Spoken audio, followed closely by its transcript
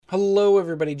Hello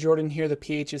everybody, Jordan here, the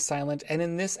PH is silent, and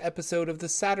in this episode of the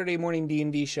Saturday Morning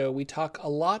D&D show, we talk a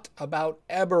lot about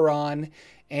Eberron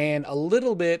and a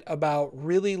little bit about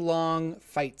really long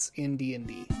fights in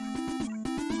D&D.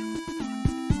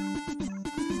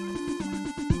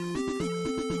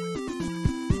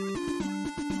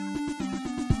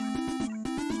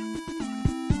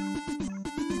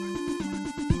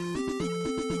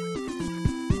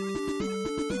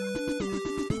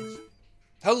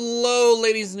 Hello,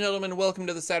 ladies and gentlemen. Welcome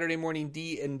to the Saturday Morning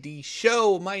D&D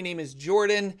show. My name is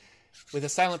Jordan, with a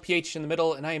silent PH in the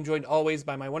middle, and I am joined always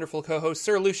by my wonderful co-host,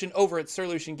 Sir Lucian, over at Sir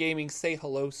Lucian Gaming. Say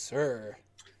hello, sir.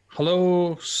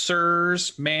 Hello,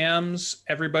 sirs, ma'ams,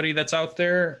 everybody that's out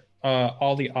there,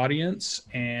 all the audience,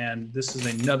 and this is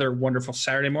another wonderful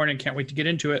Saturday morning. Can't wait to get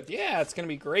into it. Yeah, it's going to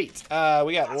be great.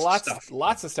 We got lots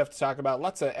of stuff to talk about,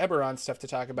 lots of Eberron stuff to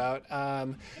talk about.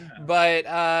 But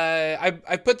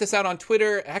I put this out on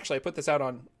Twitter. Actually, I put this out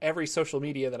on every social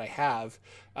media that I have,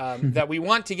 that we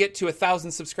want to get to 1,000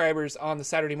 subscribers on the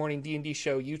Saturday Morning D&D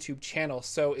Show YouTube channel.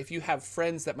 So if you have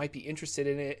friends that might be interested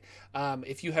in it,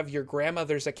 if you have your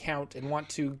grandmother's account and want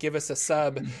to give us a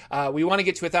sub, we want to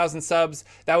get to 1,000 subs.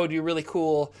 That would be really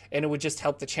cool, and it would just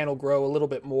help the channel grow a little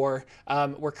bit more.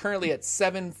 We're currently at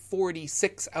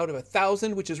 746 out of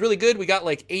 1,000, which is really good. We got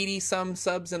like 80 some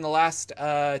subs in the last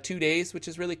 2 days, which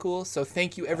is really cool. So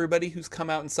thank you everybody who's come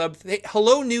out and subbed.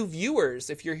 Hello, new viewers.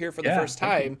 If you're here for the first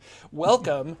time,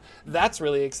 welcome. That's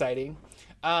really exciting.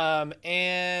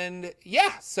 And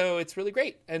yeah, so it's really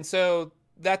great. And so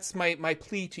that's my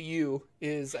plea to you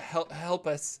is help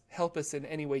us in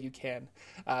any way you can,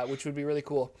 which would be really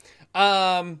cool.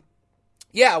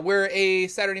 Yeah, we're a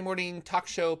Saturday morning talk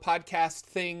show podcast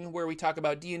thing where we talk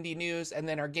about D&D news and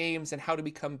then our games and how to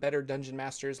become better dungeon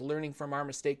masters, learning from our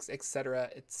mistakes, etc.,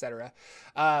 etc.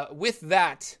 With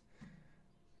that,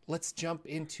 let's jump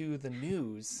into the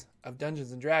news of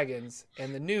Dungeons and Dragons,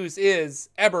 and the news is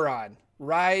Eberron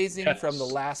rising from the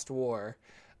last war.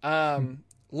 A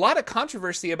lot of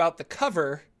controversy about the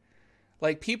cover.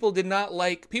 Like, people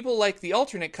like the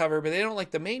alternate cover, but they don't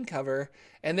like the main cover.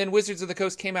 And then Wizards of the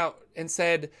Coast came out and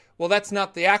said, well, that's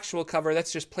not the actual cover,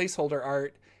 that's just placeholder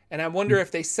art. And I wonder if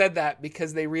they said that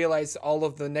because they realized all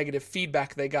of the negative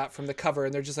feedback they got from the cover,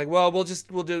 and they're just like, well,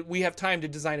 we have time to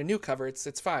design a new cover,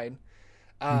 it's fine.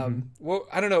 Well,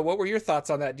 I don't know. What were your thoughts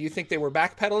on that? Do you think they were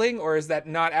backpedaling, or is that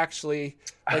not actually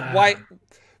why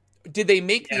did they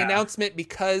make the announcement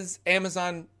because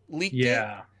Amazon leaked it?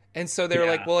 And so they were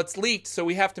like, well, it's leaked, so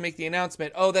we have to make the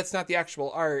announcement. Oh, that's not the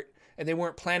actual art. And they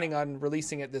weren't planning on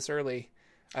releasing it this early.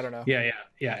 I don't know. Yeah.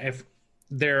 If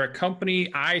they're a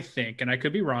company, I think, and I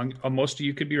could be wrong, most of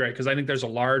you could be right, because I think there's a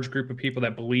large group of people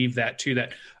that believe that too,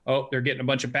 that, they're getting a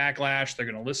bunch of backlash, they're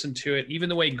going to listen to it. Even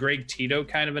the way Greg Tito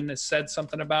kind of said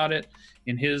something about it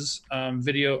in his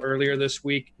video earlier this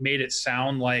week made it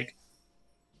sound like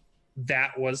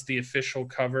that was the official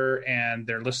cover and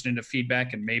they're listening to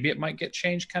feedback and maybe it might get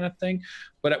changed kind of thing.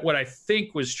 But what I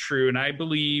think was true, and I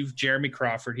believe Jeremy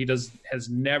Crawford, has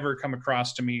never come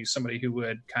across to me somebody who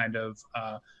would kind of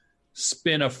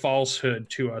spin a falsehood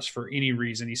to us for any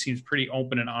reason. He seems pretty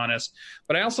open and honest.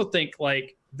 But I also think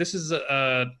like this is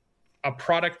a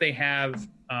product they have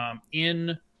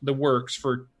in the works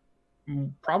for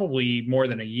probably more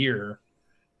than a year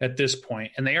at this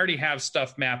point, and they already have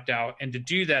stuff mapped out. And to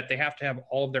do that, they have to have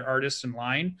all of their artists in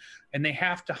line, and they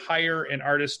have to hire an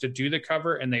artist to do the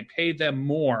cover, and they pay them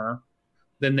more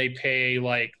than they pay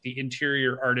like the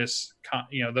interior artists.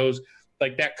 Those,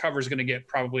 like, that cover is going to get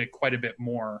probably quite a bit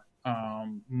more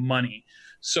money.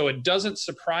 So it doesn't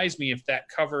surprise me if that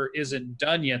cover isn't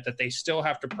done yet, that they still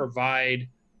have to provide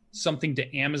something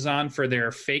to Amazon for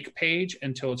their fake page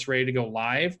until it's ready to go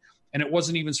live. And it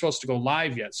wasn't even supposed to go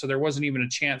live yet. So there wasn't even a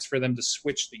chance for them to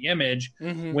switch the image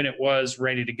when it was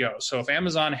ready to go. So if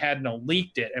Amazon hadn't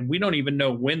leaked it, and we don't even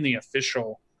know when the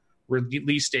official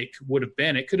release date would have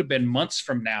been, it could have been months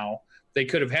from now. They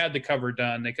could have had the cover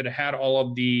done. They could have had all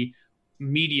of the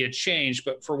media changed.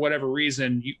 But for whatever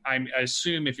reason, I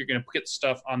assume if you're going to put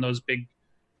stuff on those big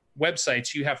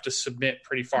websites, you have to submit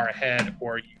pretty far ahead,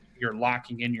 or you're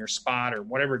locking in your spot or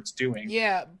whatever it's doing.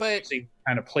 Yeah, but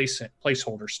kind of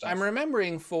placeholder stuff. I'm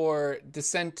remembering for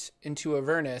Descent into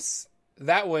Avernus,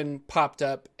 that one popped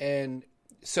up, and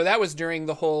so that was during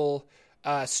the whole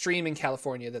stream in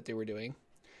California that they were doing.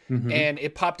 And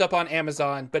it popped up on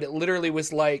Amazon, but it literally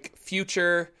was like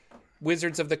future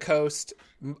Wizards of the Coast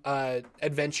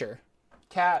adventure.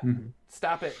 Cat,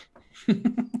 stop it.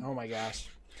 Oh my gosh.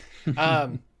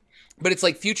 But it's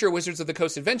like future Wizards of the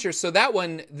Coast adventures. So that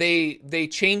one, they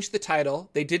changed the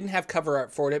title. They didn't have cover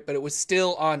art for it, but it was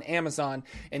still on Amazon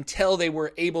until they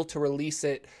were able to release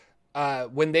it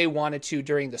when they wanted to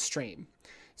during the stream.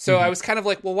 So I was kind of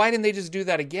like, well, why didn't they just do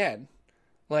that again?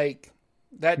 Like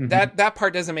that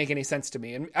part doesn't make any sense to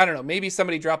me. And I don't know, maybe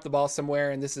somebody dropped the ball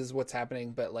somewhere and this is what's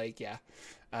happening. But like,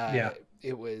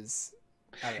 it was,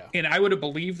 I don't know. And I would have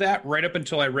believed that right up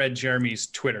until I read Jeremy's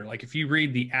Twitter. Like if you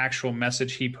read the actual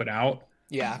message he put out,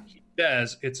 he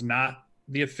says it's not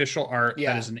the official art.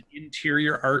 That is an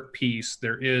interior art piece.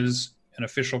 There is an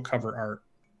official cover art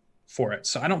for it.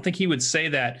 So I don't think he would say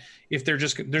that if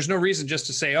there's no reason just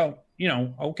to say, oh,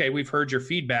 okay, we've heard your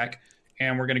feedback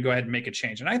and we're going to go ahead and make a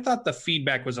change. And I thought the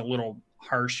feedback was a little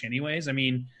harsh anyways. I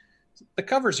mean, the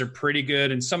covers are pretty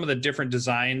good and some of the different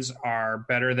designs are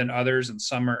better than others. And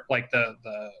some are like the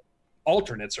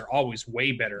alternates are always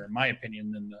way better in my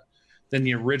opinion than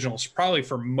the originals, probably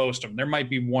for most of them. There might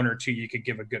be one or two you could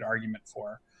give a good argument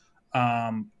for.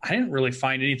 I didn't really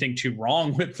find anything too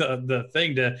wrong with the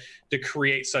thing to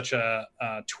create such a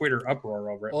Twitter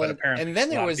uproar over it. Well, but apparently, and then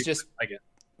there was just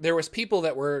there was people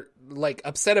that were like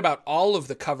upset about all of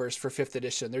the covers for 5th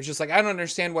edition. They're just like, I don't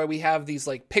understand why we have these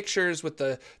like pictures with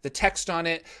the text on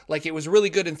it. Like it was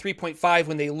really good in 3.5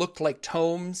 when they looked like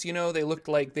tomes, they looked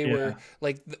like they were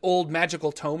like the old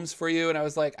magical tomes for you. And I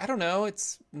was like, I don't know.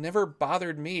 It's never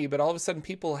bothered me, but all of a sudden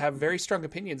people have very strong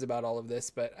opinions about all of this,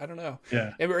 but I don't know.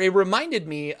 Yeah. It reminded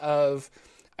me of,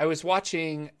 I was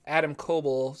watching Adam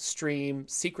Coble stream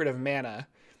Secret of Mana.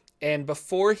 And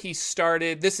before he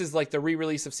started, this is like the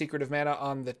re-release of Secret of Mana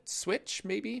on the Switch,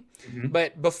 maybe.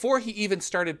 But before he even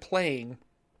started playing,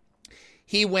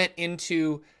 he went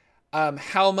into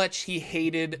how much he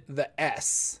hated the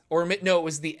S, or no, it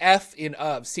was the F in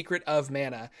of Secret of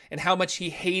Mana, and how much he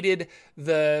hated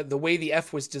the way the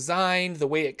F was designed, the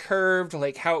way it curved,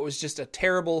 like how it was just a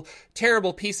terrible,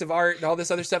 terrible piece of art and all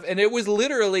this other stuff. And it was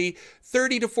literally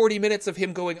 30 to 40 minutes of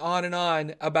him going on and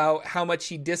on about how much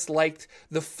he disliked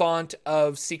the font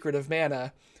of Secret of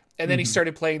Mana. And then he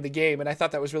started playing the game, and I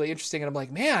thought that was really interesting. And I'm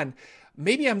like, man,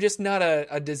 maybe I'm just not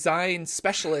a design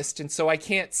specialist, and so I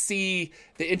can't see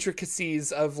the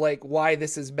intricacies of like why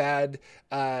this is bad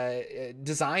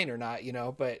design or not,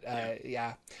 But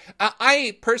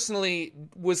I personally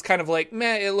was kind of like,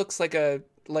 meh, it looks like it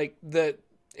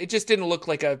just didn't look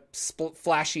like a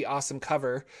flashy, awesome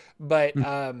cover, but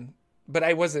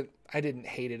I didn't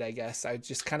hate it, I guess. I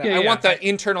just kind of, I want the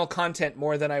internal content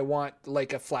more than I want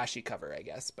like a flashy cover, I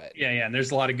guess. But and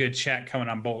there's a lot of good chat coming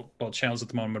on both channels at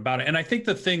the moment about it. And I think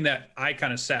the thing that I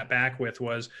kind of sat back with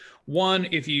was, one,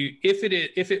 if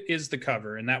it is the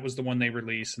cover, and that was the one they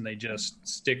released and they just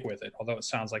stick with it, although it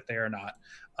sounds like they are not.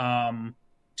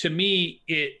 To me,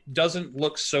 it doesn't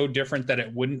look so different that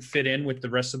it wouldn't fit in with the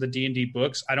rest of the D&D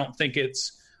books. I don't think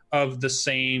it's of the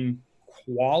same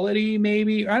quality,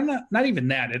 maybe. I'm not even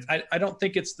that. I don't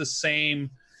think it's the same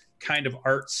kind of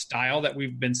art style that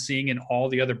we've been seeing in all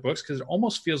the other books, because it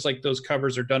almost feels like those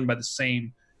covers are done by the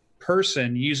same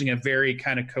person using a very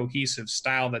kind of cohesive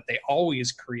style that they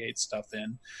always create stuff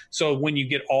in. So when you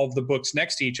get all of the books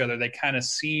next to each other, they kind of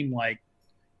seem like,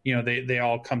 they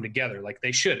all come together like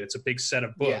they should. It's a big set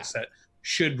of books that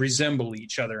should resemble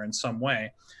each other in some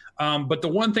way. But the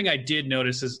one thing I did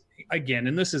notice is, again,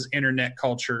 and this is internet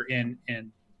culture in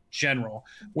general,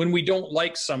 when we don't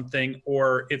like something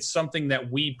or it's something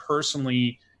that we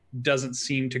personally doesn't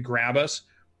seem to grab us,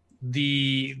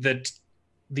 the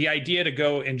idea to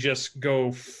go and just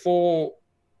go full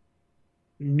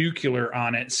nuclear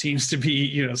on it seems to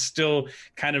be, still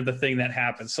kind of the thing that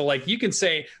happens. So like you can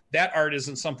say that art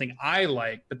isn't something I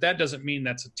like, but that doesn't mean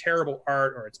that's a terrible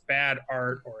art or it's bad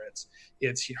art or it's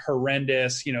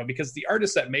horrendous, because the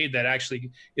artist that made that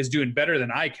actually is doing better than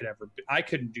I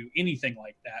couldn't do anything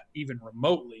like that, even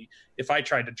remotely, if I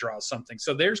tried to draw something.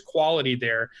 So there's quality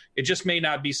there. It just may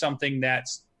not be something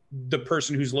that's the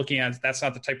person who's looking at it, that's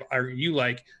not the type of art you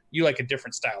like a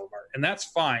different style of art, and that's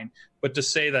fine. But to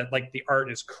say that like the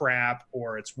art is crap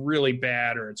or it's really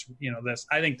bad or it's this,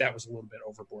 I think that was a little bit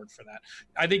overboard for that.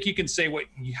 I think you can say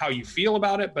how you feel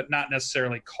about it, but not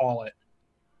necessarily call it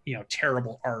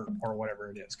terrible art or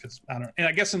whatever it is, because I don't. And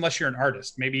I guess unless you're an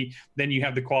artist, maybe then you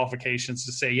have the qualifications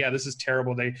to say, yeah, this is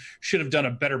terrible. They should have done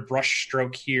a better brush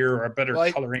stroke here or a better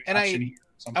coloring option here.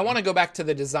 I want to go back to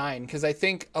the design, because I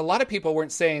think a lot of people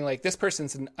weren't saying like this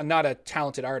person's not a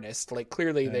talented artist. Like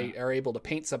clearly they are able to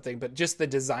paint something, but just the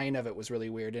design of it was really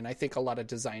weird. And I think a lot of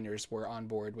designers were on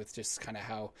board with just kind of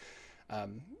how, I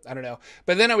don't know.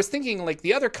 But then I was thinking like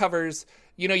the other covers,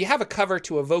 you have a cover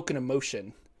to evoke an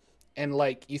emotion. And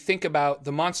like you think about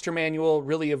the monster manual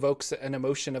really evokes an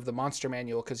emotion of the monster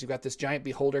manual because you've got this giant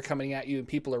beholder coming at you and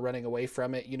people are running away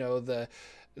from it. You know, the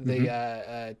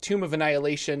Tomb of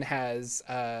Annihilation has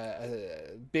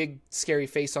a big scary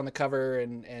face on the cover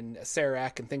and a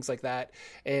Serac and things like that.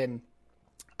 And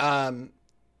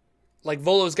like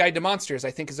Volo's Guide to Monsters,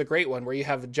 I think is a great one where you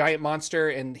have a giant monster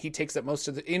and he takes up most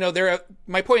of the, you know,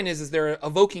 my point is they're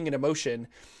evoking an emotion.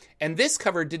 And this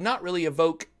cover did not really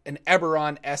evoke an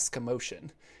Eberron-esque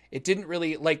emotion. It didn't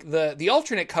really, like the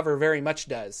alternate cover very much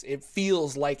does. It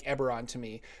feels like Eberron to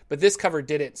me, but this cover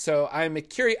didn't. So I'm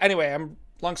curious. Anyway,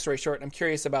 long story short, I'm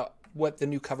curious about what the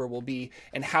new cover will be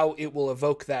and how it will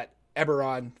evoke that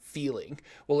Eberron feeling.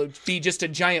 Will it be just a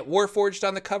giant Warforged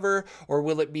on the cover, or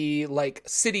will it be like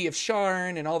City of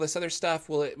Sharn and all this other stuff?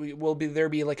 Will there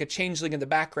be like a changeling in the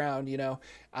background? You know,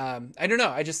 I don't know.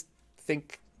 I just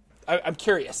think I'm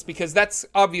curious because that's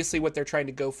obviously what they're trying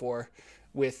to go for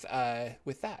with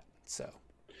that. So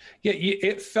yeah,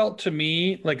 it felt to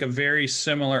me like a very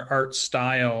similar art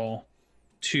style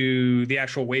to the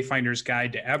actual Wayfinder's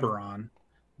Guide to Eberron.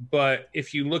 But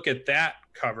if you look at that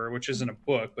cover, which isn't a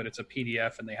book, but it's a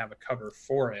PDF and they have a cover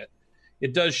for it,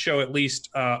 it does show at least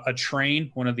a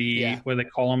train, one of the, what do they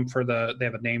call them they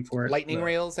have a name for it. Lightning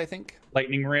rails, I think.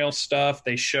 Lightning rail stuff.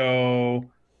 They show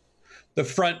the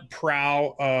front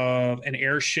prow of an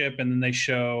airship, and then they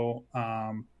show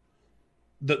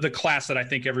the class that I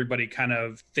think everybody kind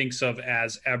of thinks of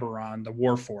as Eberron, the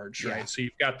Warforged, right? So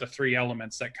you've got the three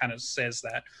elements that kind of says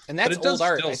that. And that's old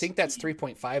art. I think that's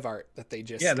 3.5 art that they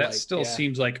just... Yeah, that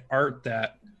seems like art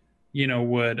that, you know,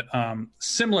 would...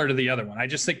 similar to the other one. I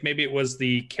just think maybe it was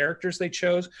the characters they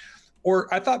chose.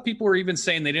 Or I thought people were even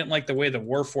saying they didn't like the way the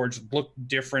Warforged looked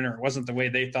different, or it wasn't the way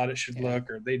they thought it should look,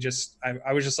 or they just...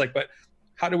 I was just like, but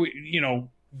how do we, you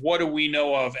know... What do we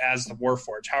know of as the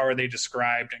Warforged? How are they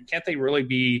described? And can't they really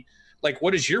be like,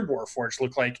 what does your Warforged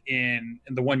look like in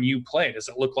the one you play? Does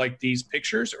it look like these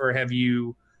pictures, or have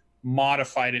you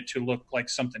modified it to look like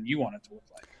something you want it to look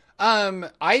like?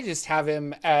 I just have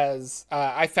him as,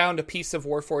 I found a piece of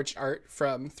Warforged art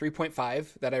from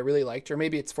 3.5 that I really liked, or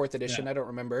maybe it's 4th edition. I don't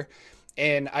remember.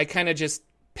 And I kind of just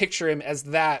picture him as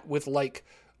that with like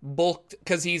bulked,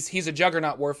 because he's a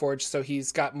Juggernaut Warforged, so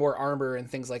he's got more armor and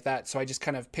things like that. So I just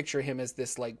kind of picture him as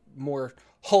this like more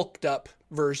hulked up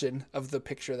version of the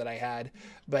picture that I had.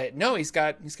 But no, he's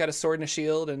got a sword and a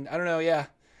shield, and I don't know,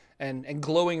 and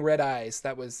glowing red eyes.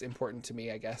 That was important to me,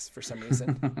 I guess, for some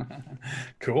reason.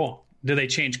 Cool. Do they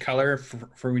change color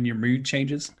for when your mood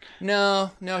changes? No,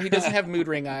 he doesn't have mood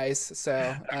ring eyes.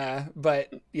 So,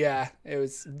 but yeah,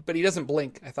 but he doesn't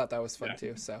blink. I thought that was fun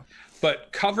too. So,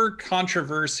 but cover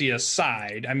controversy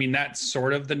aside, I mean, that's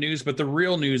sort of the news, but the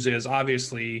real news is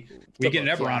obviously we get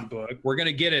an Eberron book. We're going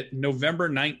to get it November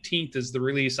 19th is the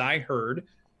release. I heard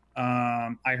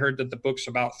that the book's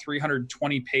about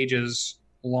 320 pages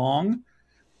long,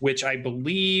 which I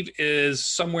believe is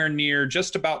somewhere near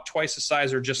just about twice the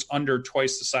size or just under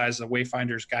twice the size of the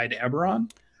Wayfinder's Guide to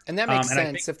Eberron. And that makes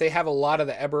sense if they have a lot of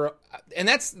the Eberron. And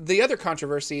that's the other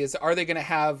controversy is, are they going to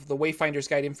have the Wayfinder's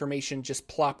Guide information just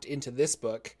plopped into this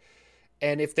book?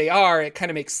 And if they are, it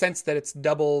kind of makes sense that it's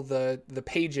double the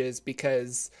pages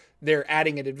because they're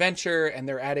adding an adventure and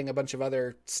they're adding a bunch of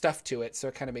other stuff to it. So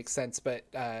it kind of makes sense. But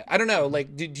I don't know,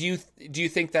 like, do you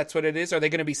think that's what it is? Are they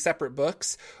going to be separate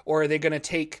books, or are they going to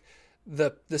take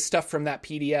the stuff from that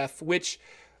PDF, which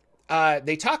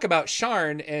they talk about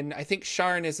Sharn, and I think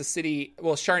Sharn is a city.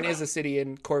 Well, Sharn is a city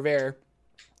in Corvair,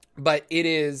 but it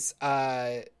is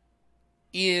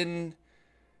in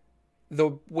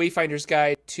the Wayfinder's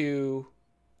Guide to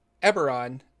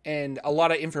Eberron, and a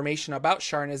lot of information about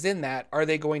Sharn is in that. Are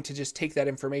they going to just take that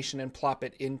information and plop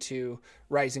it into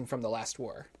Rising from the Last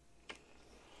War?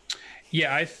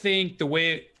 Yeah, I think the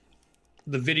way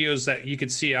the videos that you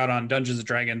could see out on Dungeons &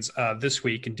 Dragons this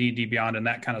week and D&D Beyond and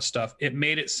that kind of stuff, it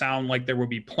made it sound like there will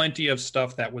be plenty of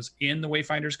stuff that was in the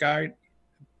Wayfinder's Guide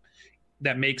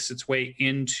that makes its way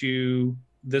into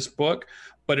this book,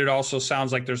 but it also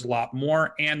sounds like there's a lot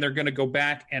more, and they're going to go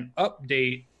back and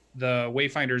update the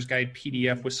Wayfinder's Guide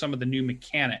PDF with some of the new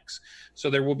mechanics. So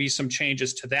there will be some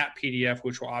changes to that PDF,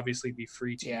 which will obviously be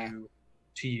free to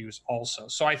use also.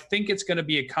 So I think it's going to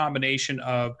be a combination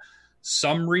of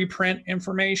some reprint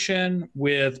information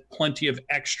with plenty of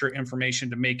extra information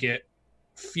to make it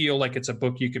feel like it's a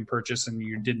book you can purchase and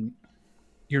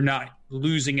you're not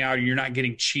losing out, or you're not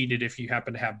getting cheated if you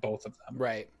happen to have both of them.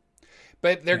 Right.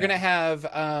 But they're going to have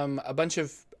a bunch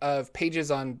of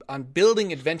pages on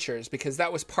building adventures, because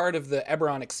that was part of the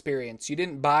Eberron experience. You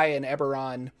didn't buy an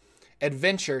Eberron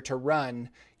adventure to run,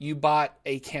 you bought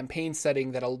a campaign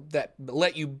setting that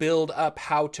let you build up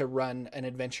how to run an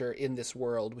adventure in this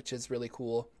world, which is really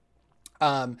cool.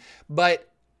 But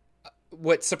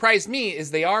what surprised me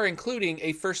is they are including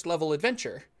a first level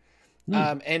adventure.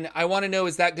 And I want to know,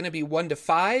 is that going to be 1 to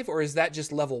 5 or is that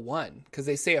just level 1? Because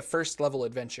they say a first level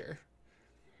adventure.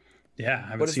 Yeah, I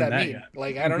haven't what does seen that mean? Yet.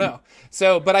 Like, I don't know.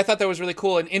 So, but I thought that was really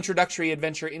cool. An introductory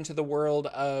adventure into the world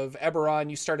of Eberron.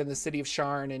 You start in the city of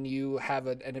Sharn and you have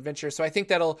an adventure. So I think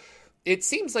it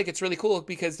seems like it's really cool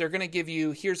because they're going to give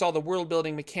you, here's all the world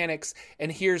building mechanics,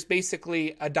 and here's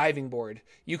basically a diving board.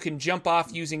 You can jump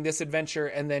off using this adventure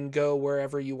and then go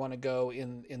wherever you want to go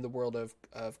in the world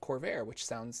of Corvair, which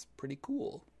sounds pretty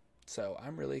cool. So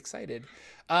I'm really excited.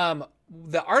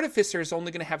 The Artificer is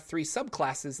only going to have 3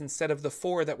 subclasses instead of the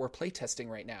 4 that we're playtesting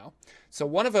right now. So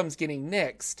one of them's getting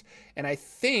nixed, and I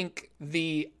think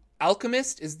the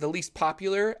Alchemist is the least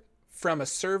popular from a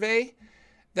survey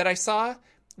that I saw,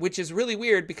 which is really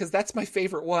weird because that's my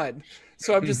favorite one.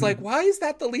 So I'm just like, why is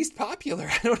that the least popular?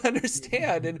 I don't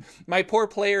understand. And my poor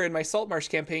player in my Saltmarsh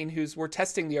campaign, we're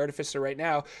testing the Artificer right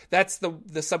now, that's the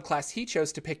subclass he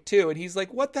chose to pick too. And he's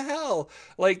like, what the hell?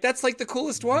 Like, that's like the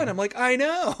coolest one. I'm like, I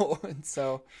know. And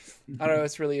so, I don't know,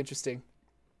 it's really interesting.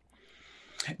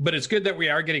 But it's good that we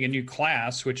are getting a new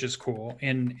class, which is cool,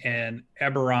 in an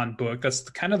Eberron book. That's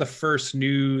kind of the first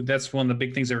new, that's one of the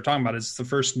big things they were talking about, is the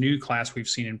first new class we've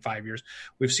seen in 5 years.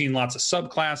 We've seen lots of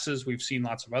subclasses, we've seen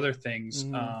lots of other things,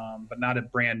 but not a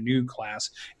brand new class.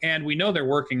 And we know they're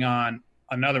working on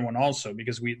another one also,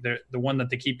 because the one that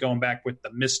they keep going back with,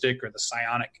 the mystic or the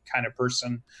psionic kind of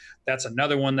person, that's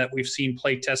another one that we've seen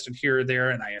play tested here or there,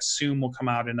 and I assume will come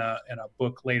out in a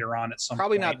book later on at some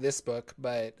Probably point. Not this book,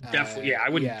 but definitely, yeah, I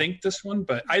wouldn't think this one,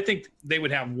 but I think they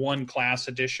would have one class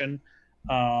edition.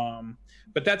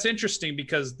 But that's interesting,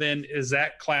 because then is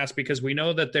that class, because we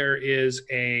know that there is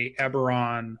a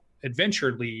Eberron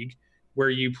Adventure League where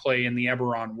you play in the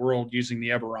Eberron world using the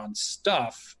Eberron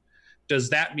stuff.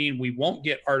 Does that mean we won't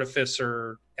get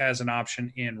Artificer as an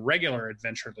option in regular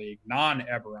Adventure League,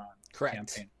 non-Eberron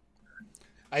campaign?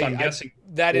 So I'm guessing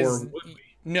that is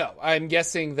no. I'm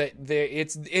guessing that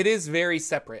it is very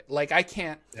separate. Like, I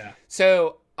can't. Yeah.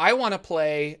 So I want to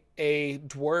play a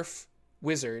dwarf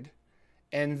wizard,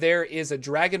 and there is a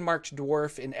dragon marked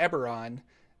dwarf in Eberron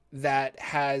that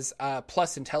has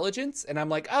plus intelligence, and I'm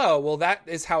like, oh well, that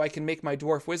is how I can make my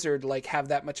dwarf wizard like have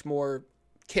that much more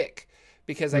kick,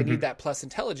 because I need that plus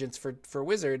intelligence for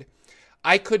wizard.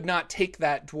 I could not take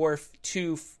that dwarf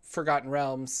to Forgotten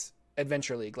Realms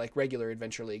Adventure League, like regular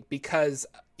Adventure League, because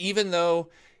even though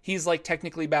he's like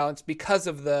technically balanced because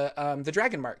of the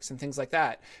dragon marks and things like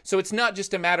that. So it's not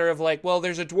just a matter of like, well,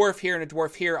 there's a dwarf here and a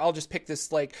dwarf here, I'll just pick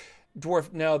this like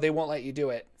dwarf. No, they won't let you do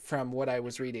it from what I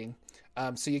was reading.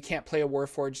 So you can't play a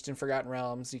Warforged in Forgotten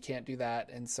Realms. You can't do that.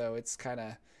 And so it's kind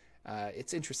of,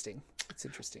 it's interesting. It's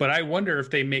interesting. But I wonder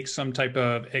if they make some type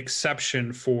of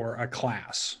exception for a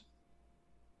class,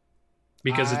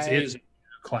 because it is a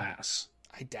class.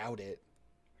 I doubt it.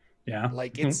 Yeah.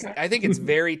 Like I think it's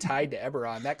very tied to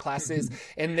Eberron. That class is,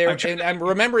 and I'm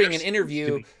remembering an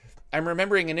interview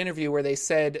where they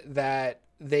said that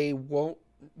they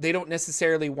don't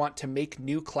necessarily want to make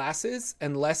new classes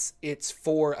unless it's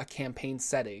for a campaign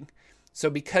setting. So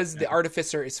because the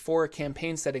Artificer is for a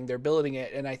campaign setting, they're building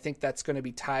it, and I think that's going to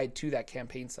be tied to that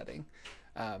campaign setting.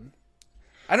 I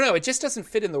don't know. It just doesn't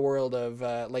fit in the world of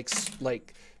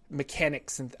like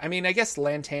mechanics, and I mean, I guess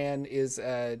Lantan is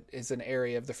an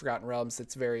area of the Forgotten Realms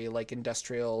that's very like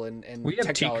industrial and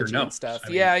technology and stuff.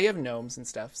 You have gnomes and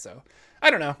stuff. So I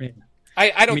don't know.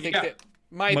 I don't think that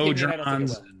my opinion. I don't think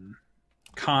it will. And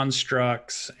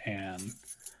constructs and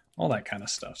all that kind of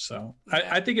stuff. So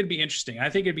I think it'd be interesting. I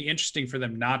think it'd be interesting for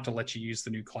them not to let you use the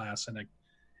new class in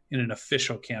an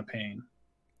official campaign.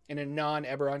 In a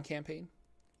non-Eberron campaign?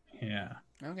 Yeah.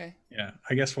 Okay. Yeah.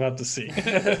 I guess we'll have to see.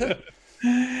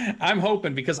 I'm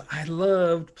hoping, because I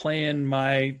loved playing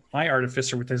my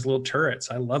Artificer with his little turrets.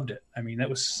 I loved it. I mean, that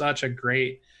was such a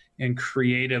great and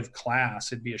creative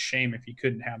class. It'd be a shame if you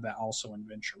couldn't have that also in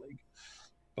Adventure League.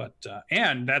 But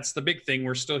and that's the big thing.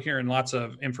 We're still hearing lots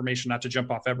of information, not to jump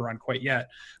off Eberron quite yet,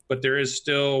 but there is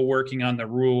still working on the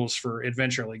rules for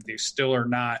Adventure League. They still are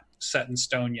not set in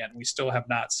stone yet, and we still have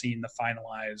not seen the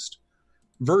finalized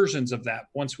versions of that.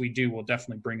 Once we do, we'll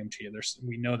definitely bring them to you.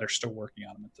 We know they're still working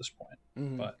on them at this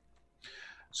point. But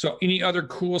so any other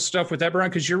cool stuff with Eberron?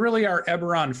 Because you're really our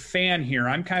Eberron fan here.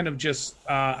 I'm kind of just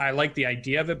I like the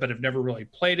idea of it, but I've never really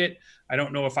played it. I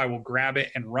don't know if I will grab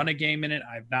it and run a game in it.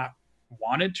 I've not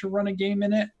wanted to run a game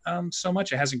in it so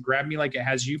much. It hasn't grabbed me like it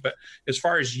has you. But as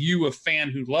far as you, a fan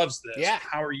who loves this,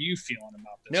 how are you feeling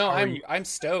about this? No, I'm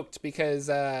stoked because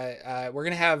we're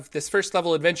gonna have this first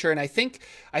level adventure, and I think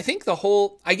I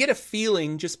get a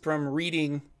feeling just from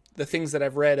reading the things that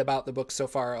I've read about the book so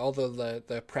far, all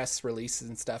the press releases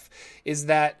and stuff, is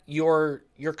that you're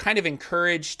kind of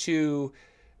encouraged to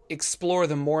explore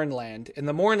the Mournland, and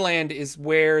the Mournland is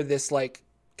where this like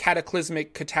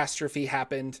cataclysmic catastrophe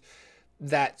happened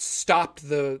that stopped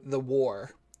the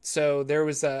war. So there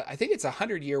was I think it's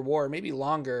 100-year war, maybe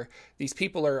longer. These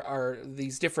people are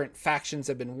these different factions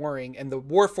have been warring, and the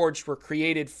Warforged were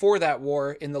created for that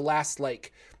war in the last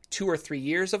like 2 or 3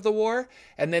 years of the war.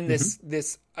 And then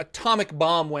this atomic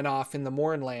bomb went off in the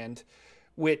Mournland,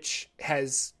 which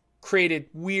has created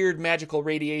weird magical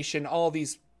radiation, all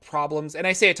these problems. And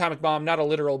I say atomic bomb, not a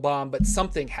literal bomb, but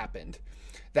something happened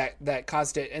that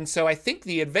caused it. And so I think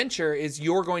the adventure is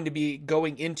you're going to be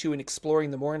going into and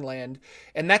exploring the Mournland.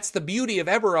 And that's the beauty of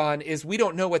Eberron, is we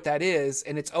don't know what that is,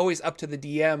 and it's always up to the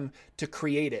DM to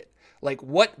create it. Like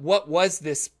what was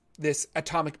this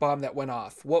atomic bomb that went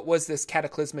off? What was this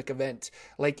cataclysmic event?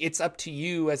 Like, it's up to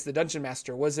you as the dungeon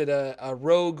master. Was it a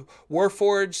rogue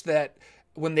warforged that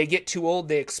when they get too old,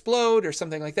 they explode or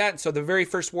something like that? And so the very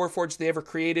first warforged they ever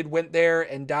created went there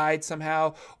and died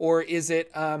somehow? Or is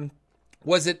it,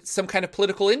 was it some kind of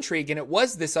political intrigue, and it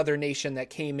was this other nation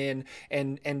that came in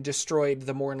and destroyed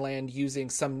the Mournland using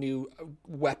some new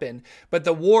weapon? But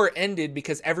the war ended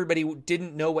because everybody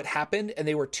didn't know what happened, and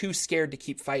they were too scared to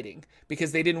keep fighting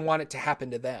because they didn't want it to happen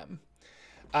to them.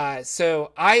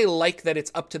 So I like that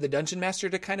it's up to the dungeon master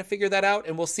to kind of figure that out,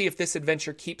 and we'll see if this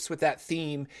adventure keeps with that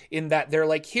theme, in that they're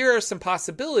like, here are some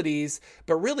possibilities,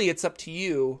 but really it's up to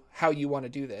you how you want to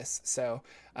do this. So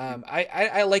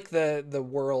I like the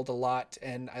world a lot,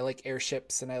 and I like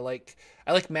airships, and I like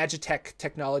Magitech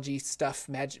technology stuff,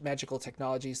 magical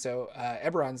technology. So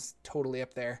Eberron's totally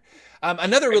up there.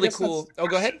 Another really cool. Oh,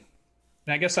 go ahead.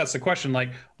 And I guess that's the question.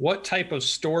 Like, what type of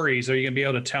stories are you going to be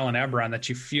able to tell in Eberron that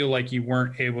you feel like you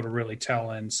weren't able to really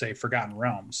tell in, say, Forgotten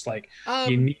Realms? Like,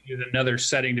 you needed another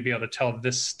setting to be able to tell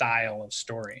this style of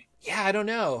story. Yeah, I don't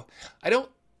know.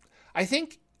 I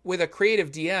think with a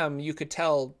creative DM, you could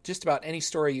tell just about any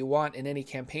story you want in any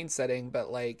campaign setting.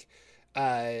 But like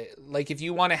if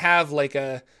you want to have like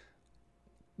a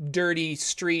dirty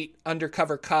street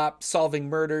undercover cop solving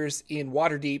murders in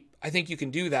Waterdeep, I think you can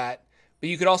do that. But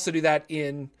you could also do that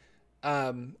in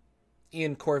Corvair,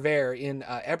 in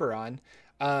Eberron.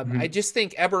 I just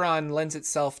think Eberron lends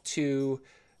itself to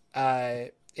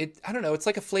it. I don't know. It's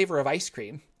like a flavor of ice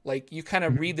cream. Like, you kind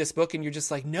of read this book and you're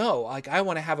just like, no, like, I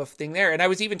want to have a thing there. And I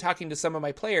was even talking to some of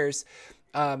my players,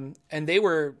 and they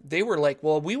were like,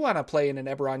 well, we want to play in an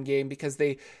Eberron game because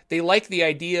they like the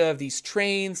idea of these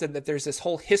trains, and that there's this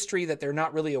whole history that they're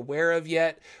not really aware of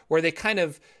yet, where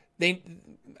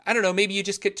I don't know, maybe you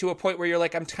just get to a point where you're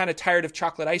like, I'm kind of tired of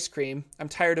chocolate ice cream. I'm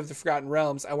tired of the Forgotten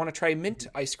Realms. I want to try mint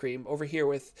ice cream over here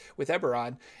with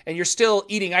Eberron. And you're still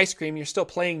eating ice cream. You're still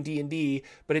playing D&D,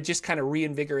 but it just kind of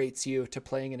reinvigorates you to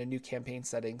playing in a new campaign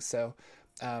setting. So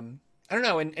I don't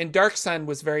know. And Dark Sun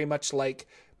was very much like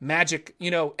magic,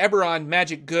 Eberron,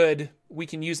 magic good. We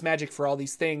can use magic for all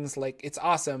these things. Like, it's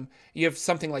awesome. You have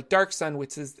something like Dark Sun,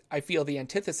 which is, I feel, the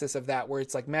antithesis of that, where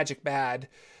it's like magic bad,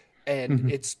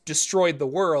 and it's destroyed the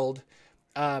world.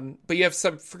 But you have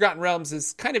some Forgotten Realms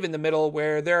is kind of in the middle,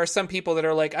 where there are some people that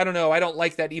are like, I don't know, I don't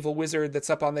like that evil wizard that's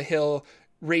up on the hill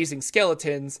raising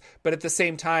skeletons. But at the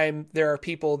same time, there are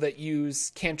people that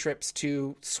use cantrips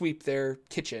to sweep their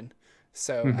kitchen.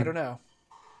 So I don't know.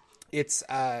 It's,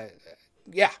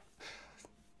 yeah.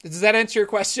 Does that answer your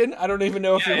question? I don't even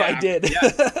know if I did.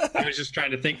 Yeah. I was just trying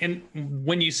to think. And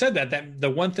when you said that the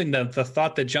one thing that the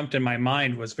thought that jumped in my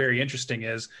mind was very interesting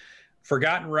is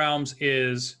Forgotten Realms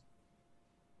is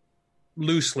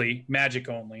loosely magic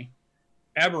only.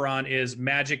 Eberron is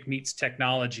magic meets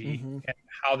technology and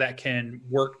how that can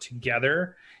work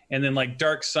together. And then like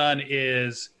Dark Sun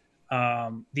is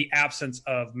the absence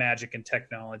of magic and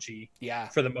technology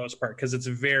for the most part, because it's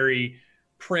very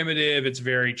primitive, it's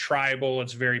very tribal,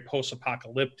 it's very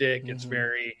post-apocalyptic, it's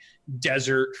very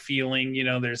desert feeling.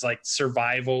 There's like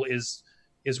survival is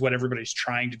what everybody's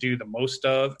trying to do the most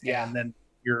of, and then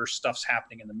your stuff's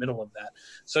happening in the middle of that.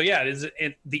 So it is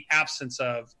the absence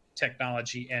of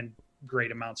technology and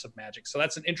great amounts of magic. So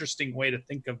that's an interesting way to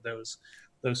think of those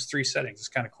three settings. It's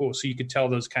kind of cool. So you could tell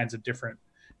those kinds of different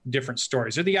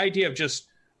stories, or the idea of just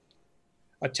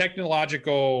a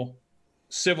technological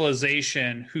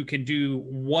civilization who can do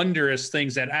wondrous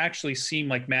things that actually seem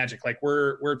like magic. Like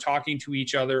we're talking to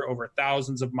each other over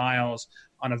thousands of miles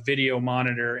on a video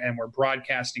monitor, and we're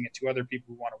broadcasting it to other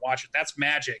people who want to watch it. That's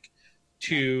magic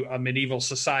to a medieval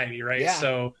society, right? Yeah.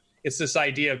 So it's this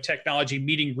idea of technology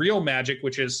meeting real magic,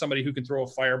 which is somebody who can throw a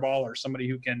fireball, or somebody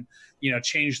who can,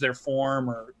 change their form,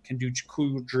 or can do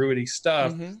cool druidy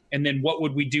stuff. Mm-hmm. And then what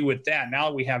would we do with that? Now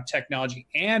that we have technology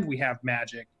and we have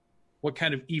magic, what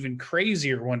kind of even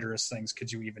crazier, wondrous things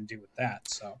could you even do with that?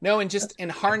 So no, and just in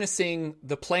harnessing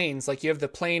the planes, like you have the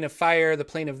plane of fire, the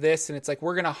plane of this, and it's like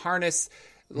we're going to harness,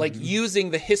 like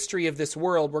using the history of this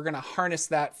world, we're going to harness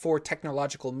that for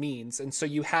technological means. And so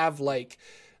you have like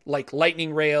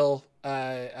lightning railroads,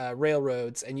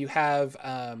 and you have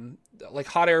like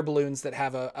hot air balloons that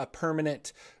have a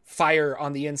permanent fire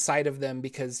on the inside of them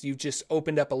because you've just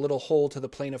opened up a little hole to the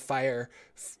plane of fire,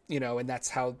 and that's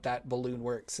how that balloon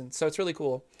works. And so it's really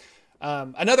cool.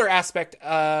 Another aspect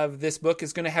of this book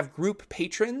is going to have group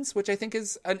patrons, which I think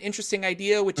is an interesting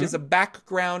idea, which is a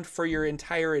background for your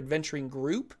entire adventuring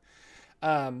group.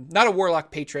 Not a warlock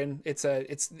patron.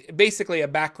 It's basically a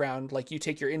background. Like you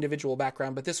take your individual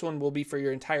background, but this one will be for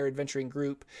your entire adventuring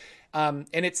group. And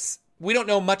we don't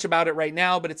know much about it right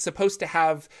now, but it's supposed to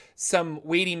have some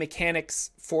weighty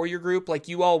mechanics for your group. Like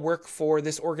you all work for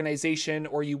this organization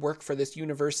or you work for this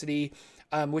university,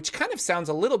 which kind of sounds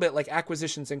a little bit like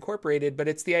Acquisitions Incorporated, but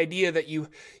it's the idea that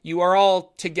you are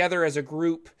all together as a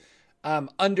group,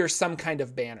 under some kind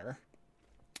of banner.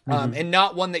 And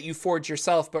not one that you forge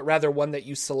yourself, but rather one that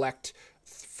you select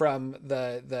from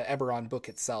the Eberron book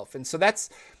itself. And so that's,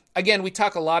 again, we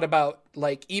talk a lot about,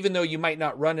 like, even though you might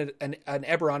not run an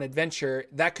Eberron adventure,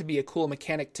 that could be a cool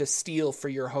mechanic to steal for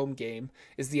your home game,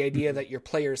 is the idea that your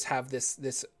players have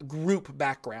this group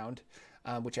background,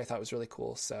 which I thought was really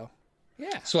cool. So,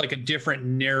 yeah. So like a different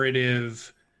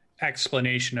narrative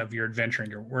explanation of your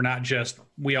adventuring. We're not just,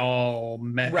 we all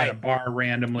met at a bar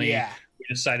randomly. Yeah.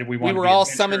 We decided we were all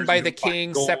summoned by the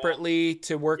king separately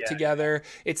to work together.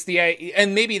 It's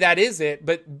and maybe that is it,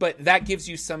 but that gives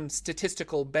you some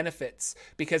statistical benefits,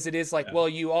 because it is like, well,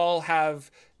 you all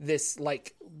have this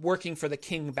like working for the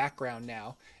king background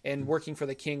now, and working for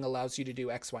the king allows you to do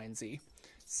X, Y, and Z.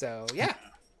 So yeah.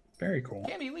 Very cool.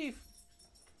 Cammy, leave.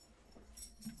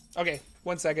 Okay,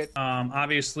 1 second.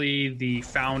 Obviously, the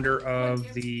founder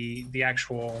of the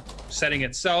actual setting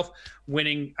itself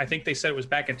winning, I think they said it was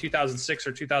back in 2006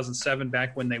 or 2007,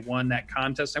 back when they won that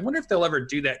contest. I wonder if they'll ever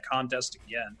do that contest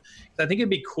again. I think it'd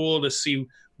be cool to see,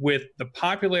 with the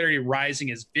popularity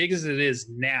rising as big as it is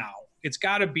now, it's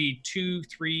got to be 2,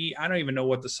 3, I don't even know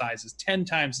what the size is, 10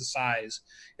 times the size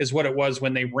is what it was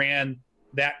when they ran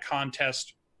that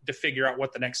contest to figure out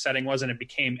what the next setting was, and it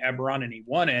became Eberron and he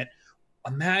won it.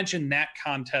 Imagine that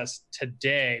contest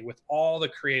today with all the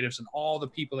creatives and all the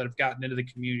people that have gotten into the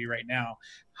community right now,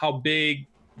 how big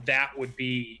that would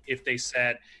be if they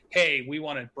said, hey, we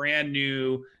want a brand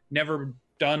new, never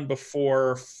done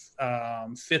before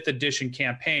 5th edition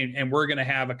campaign, and we're going to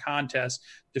have a contest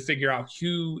to figure out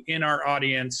who in our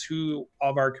audience, who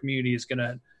of our community is going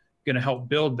to help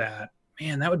build that.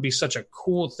 Man, that would be such a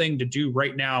cool thing to do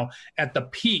right now at the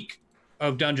peak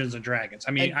of Dungeons and Dragons.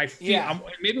 I mean, I feel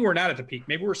maybe we're not at the peak.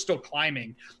 Maybe we're still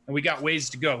climbing and we got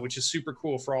ways to go, which is super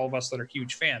cool for all of us that are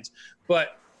huge fans.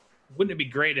 But wouldn't it be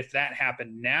great if that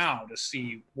happened now, to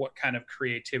see what kind of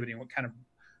creativity and what kind of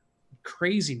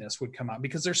craziness would come out?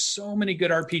 Because there's so many good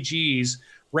RPGs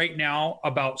right now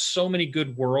about so many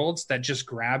good worlds that just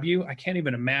grab you. I can't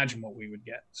even imagine what we would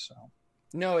get. So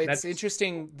no, it's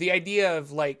interesting. The idea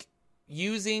of like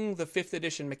using the 5th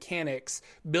edition mechanics,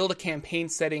 build a campaign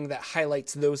setting that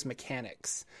highlights those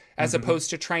mechanics, as opposed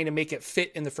to trying to make it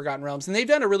fit in the Forgotten Realms. And they've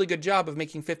done a really good job of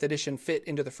making 5th edition fit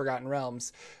into the Forgotten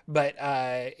Realms. But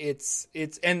it's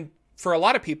and for a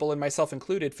lot of people, and myself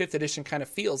included, 5th edition kind of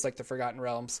feels like the Forgotten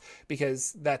Realms,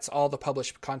 because that's all the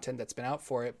published content that's been out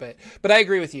for it. But I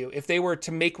agree with you. If they were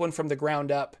to make one from the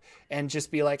ground up and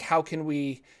just be like, how can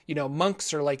we,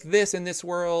 monks are like this in this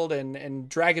world, and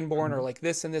Dragonborn are like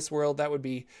this in this world, that would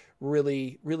be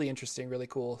really, really interesting, really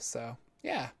cool. So,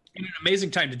 yeah. And an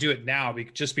amazing time to do it now,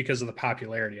 just because of the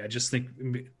popularity. I just think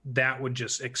that would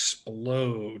just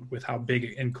explode with how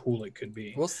big and cool it could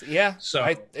be. Well, yeah.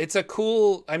 So it's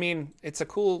cool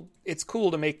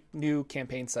to make new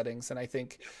campaign settings, and I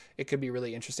think it could be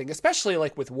really interesting, especially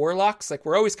like with warlocks. Like,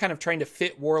 we're always kind of trying to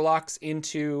fit warlocks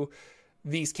into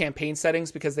these campaign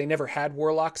settings because they never had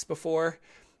warlocks before.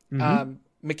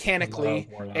 Mechanically,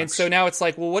 and so now it's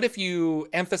like, well, what if you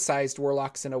emphasized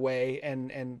warlocks in a way,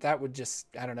 and that would just,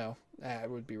 I don't know, It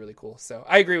would be really cool. So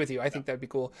I agree with you. I think that'd be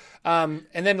cool. And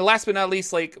then the last but not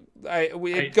least, like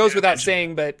it goes without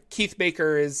saying, but Keith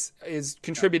Baker is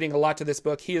contributing a lot to this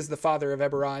book. He is the father of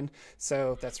Eberron,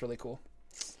 so that's really cool.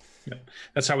 Yeah.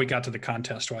 That's how we got to the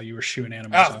contest while you were shooing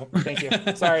animals out. Thank you.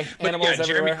 Sorry, animals everywhere.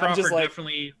 Jeremy Crawford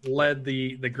definitely led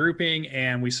the grouping,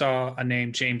 and we saw a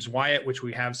name, James Wyatt, which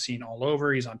we have seen all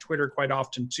over. He's on Twitter quite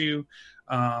often too.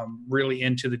 Really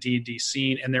into the D&D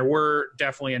scene, and there were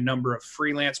definitely a number of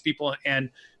freelance people.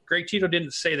 And Greg Tito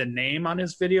didn't say the name on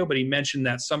his video, but he mentioned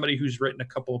that somebody who's written a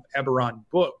couple of Eberron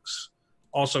books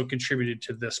also contributed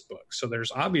to this book. So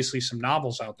there's obviously some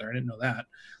novels out there. I didn't know that.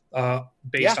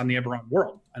 Based on the Eberron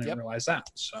world. I didn't realize that.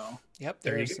 So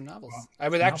there are some novels. I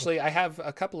have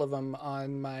a couple of them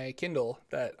on my Kindle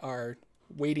that are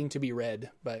waiting to be read,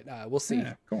 but we'll see.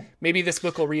 Yeah, cool. Maybe this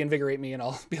book will reinvigorate me and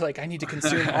I'll be like, I need to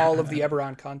consume all of the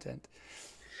Eberron content.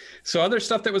 So other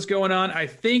stuff that was going on, I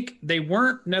think they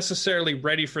weren't necessarily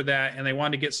ready for that, and they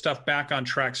wanted to get stuff back on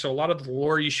track. So a lot of the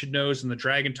lore you should knows and the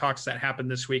Dragon Talks that happened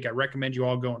this week, I recommend you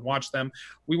all go and watch them.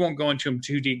 We won't go into them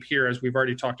too deep here, as we've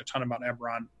already talked a ton about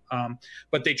Eberron.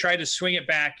 But they tried to swing it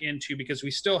back into, because we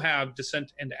still have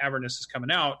Descent into Avernus is coming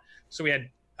out. So we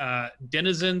had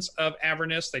Denizens of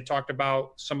Avernus. They talked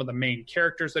about some of the main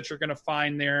characters that you're going to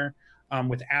find there,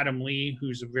 with Adam Lee,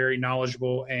 who's a very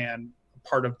knowledgeable and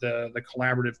part of the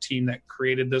collaborative team that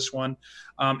created this one.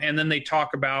 And then they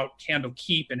talk about Candle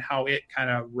Keep and how it kind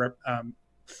of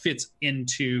fits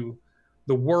into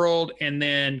the world, and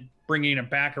then bringing it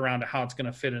back around to how it's going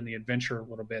to fit in the adventure a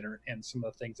little bit, and some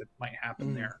of the things that might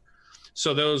happen there.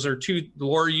 So those are two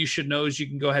lore you should knows you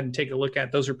can go ahead and take a look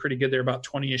at. Those are pretty good. They're about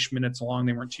 20-ish minutes long.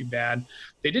 They weren't too bad.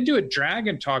 They did do a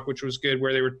Dragon Talk, which was good,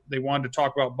 where they wanted to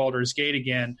talk about Baldur's Gate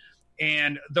again.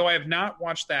 And though I have not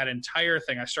watched that entire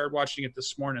thing, I started watching it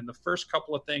this morning. The first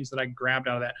couple of things that I grabbed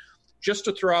out of that, just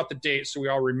to throw out the date so we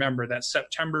all remember, that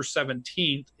September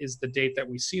 17th is the date that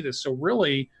we see this. So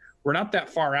really, we're not that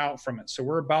far out from it. So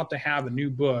we're about to have a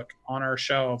new book on our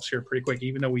shelves here pretty quick,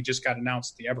 even though we just got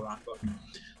announced the Eberron book.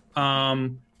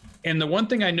 And the one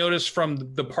thing I noticed from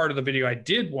the part of the video I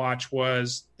did watch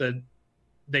was that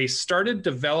they started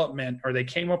development, or they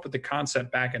came up with the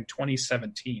concept back in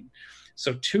 2017.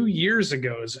 So 2 years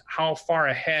ago is how far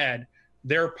ahead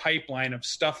their pipeline of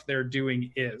stuff they're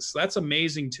doing is. So that's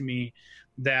amazing to me,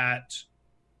 that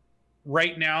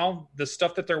right now, the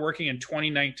stuff that they're working in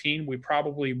 2019, we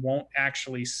probably won't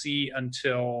actually see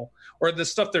until, or the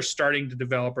stuff they're starting to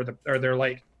develop, or they're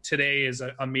like, today is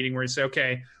a meeting where you say,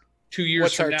 okay, 2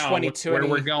 years from now, where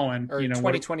we're going, or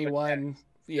 2021.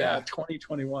 Yeah,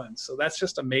 2021. So that's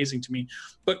just amazing to me,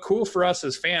 but cool for us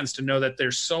as fans to know that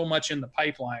there's so much in the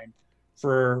pipeline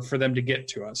for them to get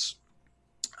to us.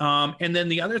 And then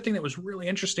the other thing that was really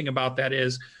interesting about that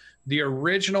is the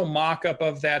original mock-up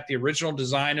of that, the original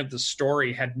design of the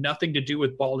story, had nothing to do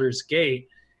with Baldur's Gate.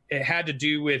 It had to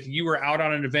do with, you were out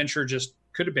on an adventure, just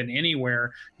could have been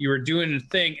anywhere. You were doing a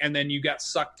thing, and then you got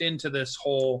sucked into this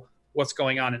whole what's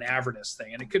going on in Avernus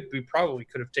thing. And it probably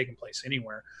could have taken place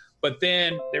anywhere. But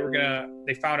then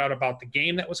they found out about the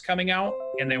game that was coming out,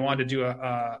 and they wanted to do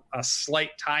a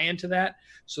slight tie into that.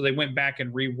 So they went back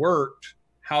and reworked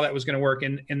how that was going to work.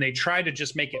 And they tried to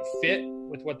just make it fit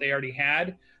with what they already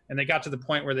had. And they got to the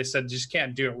point where they said, just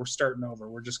can't do it. We're starting over.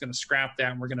 We're just going to scrap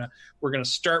that. And we're going to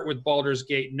start with Baldur's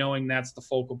Gate, knowing that's the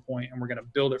focal point, and we're going to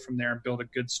build it from there and build a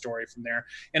good story from there.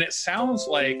 And it sounds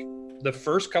like the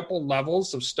first couple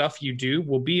levels of stuff you do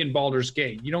will be in Baldur's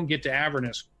Gate. You don't get to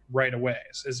Avernus right away,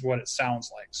 is what it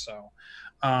sounds like. So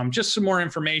just some more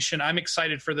information. I'm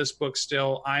excited for this book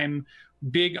still. I'm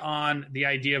big on the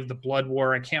idea of the Blood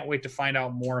War. I can't wait to find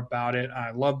out more about it. I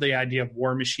love the idea of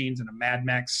war machines and a Mad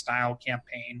Max style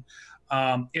campaign.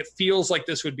 It feels like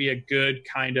this would be a good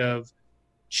kind of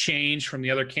change from the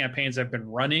other campaigns I've been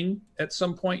running at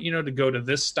some point, to go to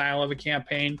this style of a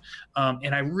campaign.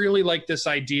 And I really like this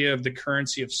idea of the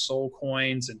currency of soul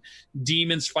coins and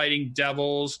demons fighting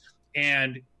devils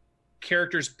and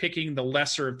characters picking the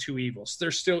lesser of two evils.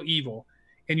 They're still evil,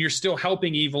 and you're still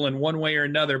helping evil in one way or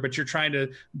another, but you're trying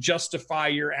to justify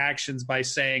your actions by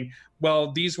saying,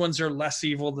 well, these ones are less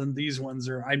evil than these ones,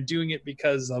 or I'm doing it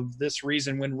because of this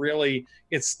reason, when really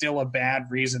it's still a bad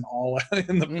reason all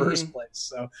in the first place.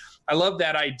 So I love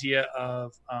that idea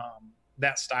of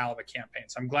that style of a campaign.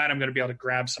 So I'm glad I'm going to be able to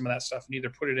grab some of that stuff and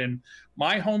either put it in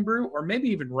my homebrew or maybe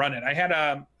even run it.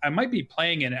 I might be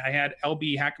playing in it. I had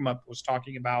LB Hackemup was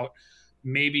talking about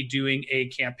maybe doing a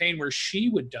campaign where she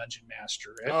would dungeon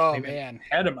master it. Oh, maybe man. I'm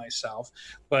ahead of myself,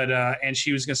 but and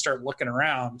she was going to start looking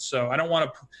around. So I don't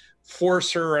want to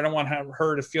force her. I don't want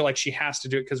her to feel like she has to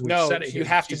do it because we've said it. You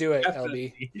have to do it,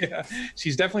 LB. Yeah,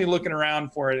 she's definitely looking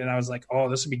around for it, and I was like, oh,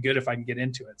 this would be good if I can get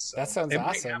into it. So that sounds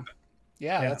awesome.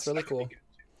 Yeah, that's really cool.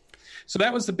 So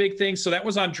that was the big thing. So that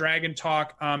was on Dragon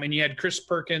Talk, and you had Chris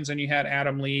Perkins and you had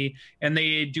Adam Lee, and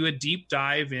they do a deep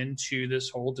dive into this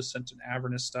whole Descent and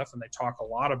Avernus stuff, and they talk a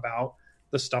lot about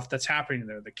the stuff that's happening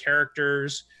there, the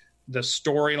characters, the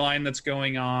storyline that's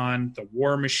going on, the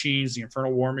war machines, the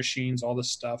infernal war machines, all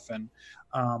this stuff. And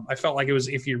I felt like it was,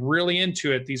 if you're really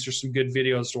into it, these are some good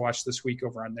videos to watch this week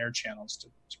over on their channels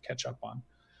to catch up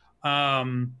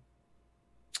on.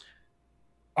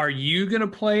 Are you going to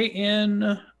play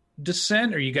in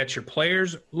Descent? Or you got your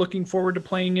players looking forward to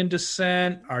playing in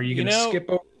Descent? Are you going to skip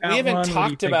over that We haven't one?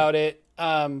 talked about it,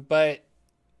 but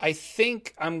I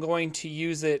think I'm going to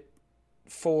use it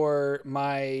for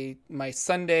my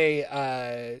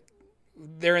Sunday.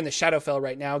 They're in the Shadowfell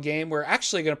right now game. We're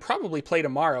actually going to probably play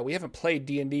tomorrow. We haven't played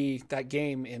D&D, that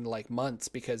game, in like months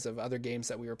because of other games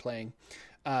that we were playing.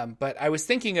 But I was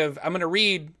thinking I'm going to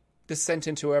read Descent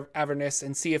into Avernus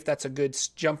and see if that's a good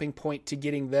jumping point to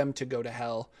getting them to go to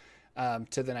hell,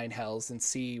 to the Nine Hells, and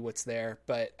see what's there.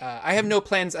 But I have no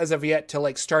plans as of yet to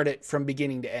like start it from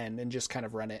beginning to end and just kind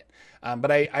of run it.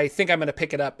 But I think I'm going to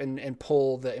pick it up and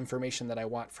pull the information that I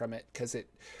want from it, because it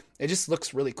just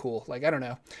looks really cool. Like, I don't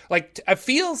know. Like, it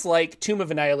feels like Tomb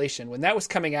of Annihilation. When that was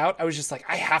coming out, I was just like,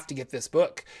 I have to get this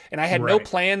book. And I had no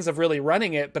plans of really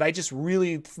running it, but I just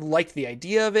really liked the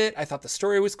idea of it. I thought the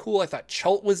story was cool. I thought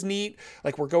Chult was neat.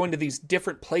 Like, we're going to these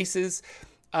different places.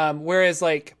 Whereas,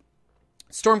 like,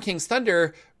 Storm King's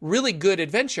Thunder, really good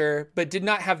adventure, but did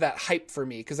not have that hype for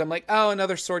me, because I'm like, oh,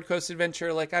 another Sword Coast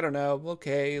adventure. Like, I don't know.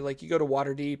 Okay. Like, you go to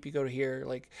Waterdeep, you go to here.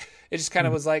 Like, it just kind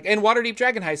of was like, and Waterdeep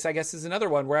Dragon Heist, I guess, is another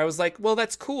one where I was like, well,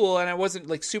 that's cool. And I wasn't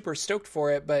like super stoked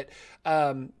for it, but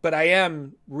I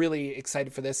am really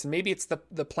excited for this. And maybe it's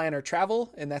the planner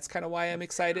travel, and that's kind of why I'm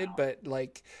excited. But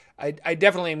like, I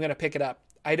definitely am going to pick it up.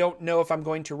 I don't know if I'm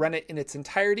going to run it in its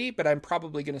entirety, but I'm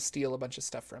probably going to steal a bunch of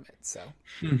stuff from it. So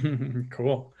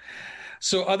cool.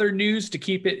 So other news to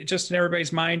keep it just in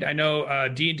everybody's mind. I know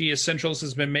D&D Essentials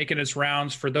has been making its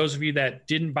rounds. For those of you that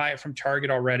didn't buy it from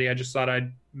Target already, I just thought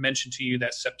I'd mention to you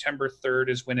that September 3rd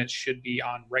is when it should be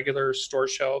on regular store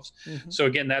shelves. Mm-hmm. So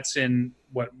again, that's in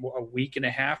a week and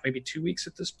a half, maybe 2 weeks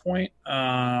at this point.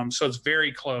 So it's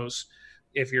very close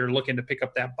if you're looking to pick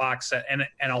up that box set. And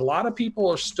a lot of people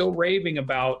are still raving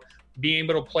about being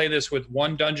able to play this with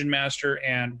one dungeon master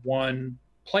and one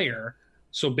player.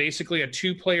 So basically a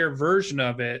 2-player version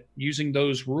of it using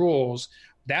those rules.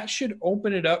 That should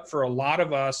open it up for a lot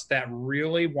of us that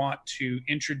really want to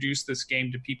introduce this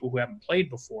game to people who haven't played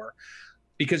before,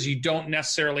 because you don't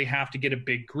necessarily have to get a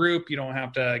big group. You don't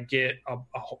have to get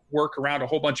work around a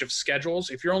whole bunch of schedules.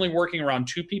 If you're only working around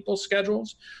 2 people's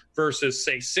schedules versus,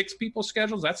 say, 6 people's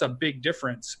schedules, that's a big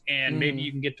difference. And maybe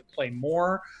you can get to play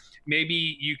more.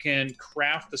 Maybe you can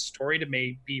craft the story to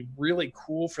be really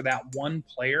cool for that one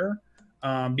player,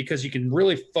 because you can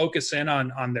really focus in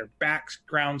on their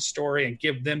background story and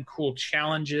give them cool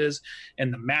challenges,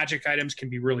 and the magic items can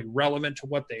be really relevant to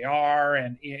what they are.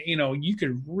 And, you know, you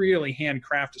can really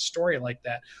handcraft a story like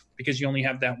that because you only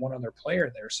have that one other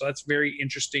player there. So that's very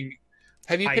interesting.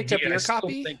 Have you picked up your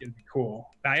copy? I think it'd be cool.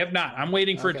 I have not. I'm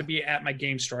waiting for it to be at my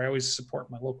game store. I always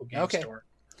support my local game store.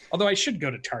 Although I should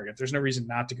go to Target. There's no reason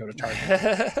not to go to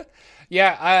Target.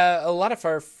 Yeah, a lot of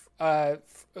our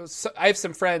I have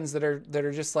some friends that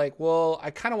are just like, well,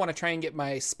 I kind of want to try and get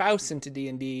my spouse into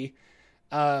D&D.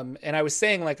 And I was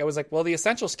saying, like, well, the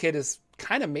Essentials kit is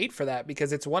kind of made for that,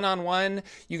 because it's one-on-one.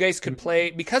 You guys could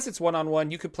play, because it's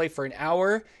one-on-one, you could play for an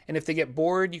hour. And if they get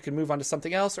bored, you can move on to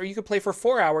something else, or you could play for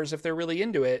 4 hours if they're really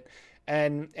into it.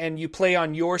 And you play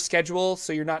on your schedule.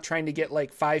 So you're not trying to get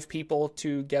like 5 people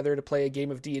together to play a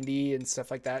game of D&D and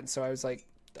stuff like that. And so I was like,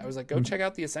 go check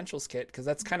out the Essentials kit, because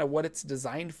that's kind of what it's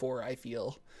designed for, I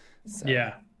feel. So.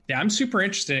 Yeah, I'm super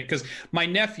interested in it, because my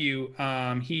nephew,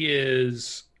 he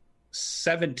is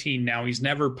 17 now. He's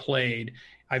never played.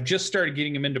 I've just started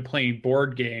getting him into playing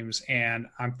board games, and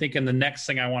I'm thinking the next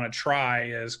thing I want to try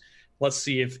is, let's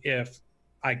see if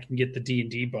I can get the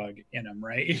D&D bug in him,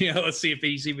 right? You know, let's see if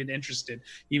he's even interested.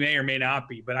 He may or may not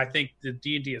be, but I think the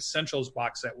D&D Essentials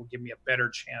box set will give me a better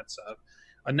chance of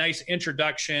a nice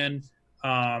introduction.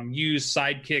 Use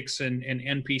sidekicks and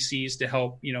NPCs to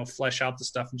help, you know, flesh out the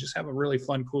stuff and just have a really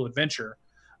fun, cool adventure.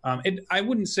 I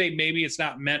wouldn't say maybe it's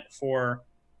not meant for,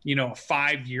 you know, a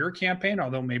 5-year campaign,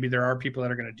 although maybe there are people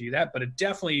that are going to do that, but it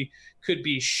definitely could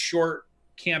be short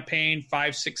campaign,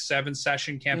 5, 6, 7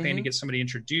 session campaign to get somebody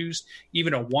introduced,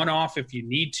 even a one-off if you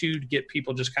need to get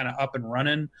people just kind of up and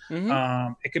running.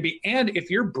 It could be, and if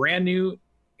you're brand new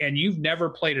and you've never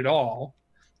played at all,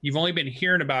 you've only been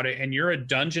hearing about it, and you're a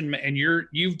dungeon and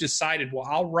you've decided, well,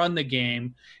 I'll run the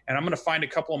game and I'm going to find a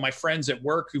couple of my friends at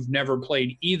work who've never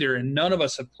played either, and none of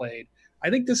us have played. I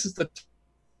think this is the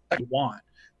type you want.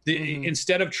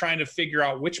 Instead of trying to figure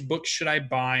out which book should I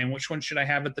buy and which one should I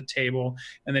have at the table,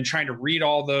 and then trying to read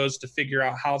all those to figure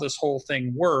out how this whole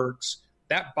thing works,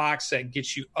 that box set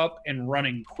gets you up and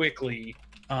running quickly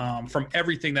from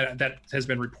everything that has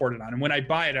been reported on. And when I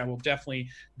buy it, I will definitely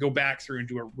go back through and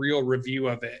do a real review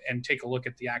of it and take a look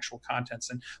at the actual contents.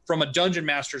 And from a dungeon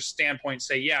master's standpoint,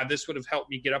 say, yeah, this would have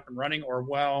helped me get up and running, or,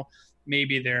 well,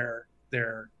 maybe they're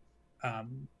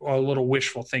a little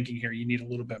wishful thinking here. You need a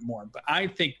little bit more. But I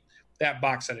think that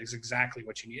box set is exactly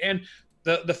what you need. And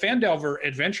the Fandelver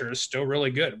Adventure is still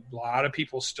really good. A lot of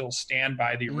people still stand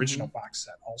by the original box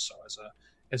set also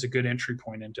as a good entry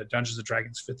point into Dungeons and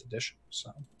Dragons 5th edition.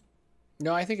 So,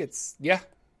 no, I think it's,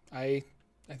 I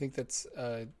think that's,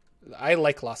 I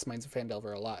like Lost Mines of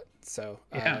Fandelver a lot. So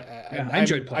I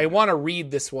enjoyed playing. I want to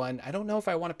read this one. I don't know if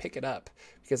I want to pick it up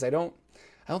because I don't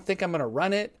think I'm going to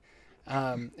run it.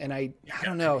 And I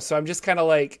don't know. So I'm just kind of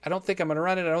like, I don't think I'm going to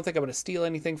run it. I don't think I'm going to steal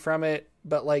anything from it,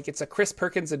 but like, it's a Chris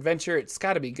Perkins adventure. It's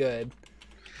gotta be good.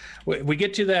 We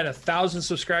get to that 1,000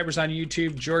 subscribers on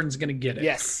YouTube, Jordan's going to get it.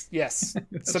 Yes.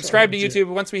 Subscribe to YouTube.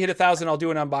 Once we hit 1,000, I'll do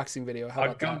an unboxing video. How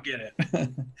about I'll get it.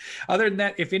 Other than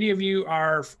that, if any of you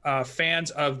are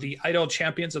fans of the Idle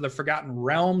Champions of the Forgotten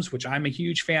Realms, which I'm a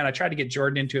huge fan, I tried to get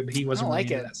Jordan into it, but he wasn't really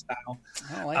into that style.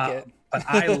 I don't like it. But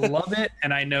I love it,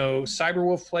 and I know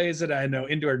Cyberwolf plays it. I know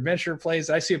Indoor Adventure plays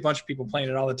it. I see a bunch of people playing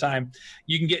it all the time.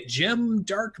 You can get Jim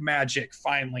Dark Magic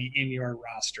finally in your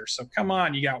roster. So come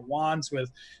on, you got wands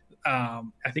with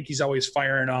I think he's always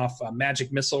firing off a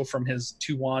magic missile from his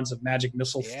 2 wands of magic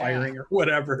missile firing or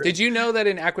whatever. Did you know that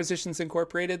in Acquisitions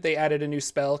Incorporated, they added a new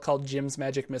spell called Jim's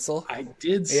Magic Missile? I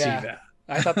did see that.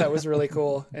 I thought that was really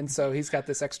cool. And so he's got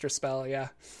this extra spell. Yeah,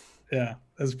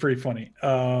 that's pretty funny.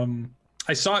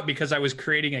 I saw it because I was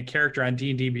creating a character on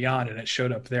D&D Beyond, and it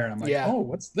showed up there, and I'm like, oh,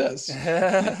 what's this?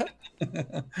 So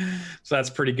that's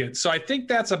pretty good. So I think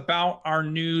that's about our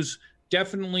news.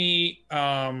 Definitely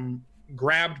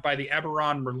grabbed by the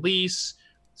Eberron release,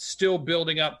 still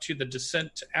building up to the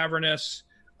Descent to Avernus.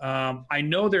 I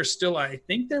know I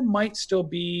think there might still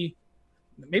be,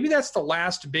 maybe that's the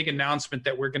last big announcement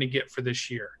that we're going to get for this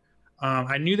year.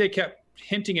 I knew they kept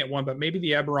hinting at one, but maybe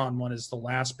the Eberron one is the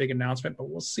last big announcement, but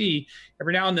we'll see.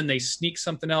 Every now and then they sneak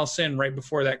something else in right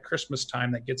before that Christmas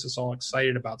time that gets us all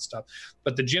excited about stuff.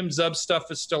 But the Jim Zub stuff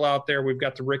is still out there. We've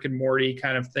got the Rick and Morty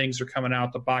kind of things are coming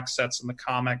out, the box sets and the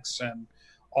comics and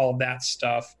all that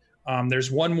stuff.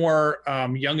 There's one more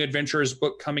Young Adventurers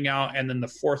book coming out, and then the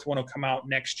 4th one will come out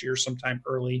next year sometime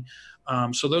early.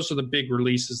 So those are the big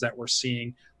releases that we're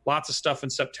seeing. Lots of stuff in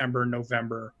September,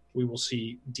 November. We will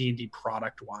see D&D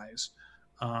product wise.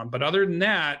 But other than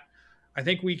that, I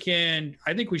think we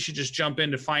should just jump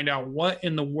in to find out what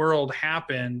in the world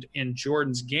happened in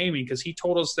Jordan's gaming, because he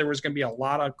told us there was going to be a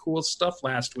lot of cool stuff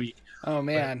last week. Oh,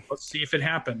 man. But let's see if it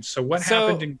happened. So what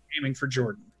happened in gaming for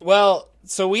Jordan? Well,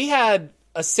 so we had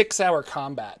a 6-hour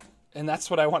combat, and that's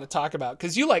what I want to talk about,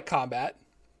 because you like combat.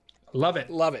 Love it.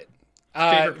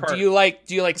 Favorite part. Do you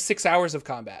like 6 hours of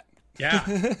combat?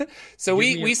 Yeah. So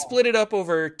we split it up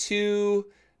over 2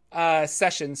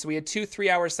 sessions. So we had 2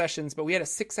 3-hour sessions, but we had a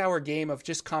 6-hour game of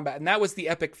just combat, and that was the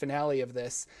epic finale of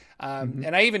this.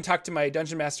 And I even talked to my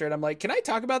dungeon master, and I'm like, can I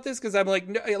talk about this? Because I'm like,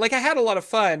 no, like, I had a lot of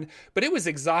fun, but it was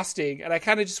exhausting, and I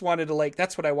kind of just wanted to,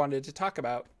 that's what I wanted to talk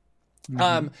about.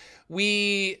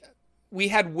 We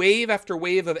had wave after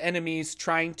wave of enemies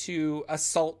trying to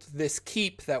assault this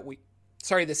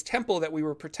this temple that we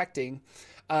were protecting.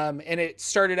 And it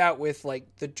started out with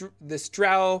this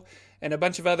drow and a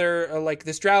bunch of other,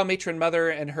 this drow matron mother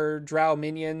and her drow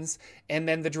minions. And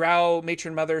then the drow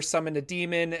matron mother summoned a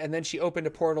demon, and then she opened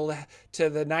a portal to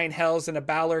the 9 hells, and a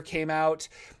Balor came out.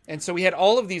 And so we had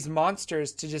all of these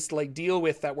monsters to just deal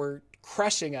with that were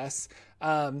crushing us.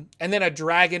 And then a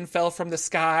dragon fell from the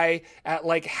sky at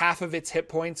half of its hit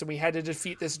points, and we had to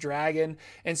defeat this dragon.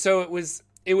 And so it was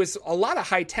a lot of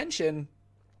high tension,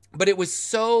 but it was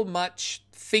so much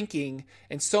thinking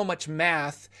and so much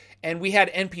math. And we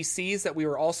had NPCs that we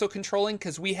were also controlling,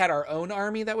 because we had our own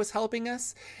army that was helping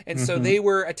us. And so they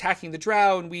were attacking the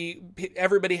drow, and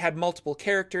everybody had multiple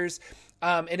characters.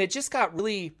 And it just got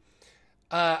really,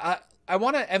 I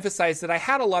want to emphasize that I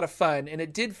had a lot of fun, and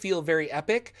it did feel very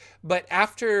epic. But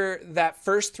after that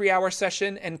first 3-hour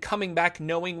session and coming back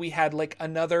knowing we had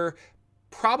another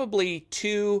probably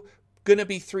 2 gonna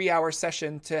be 3-hour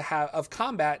session to have of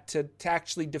combat to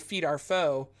actually defeat our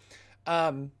foe,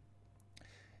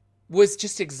 was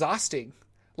just exhausting.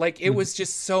 Like, it was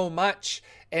just so much.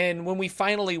 And when we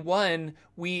finally won,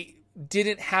 we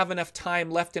didn't have enough time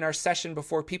left in our session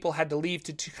before people had to leave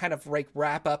to kind of like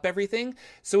wrap up everything.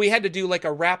 So we had to do like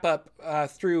a wrap up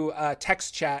through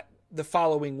text chat the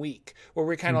following week, where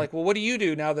we're kind of like, well, what do you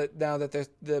do now that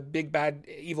the big bad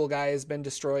evil guy has been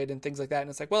destroyed and things like that? And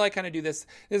it's like, well, I kind of do this.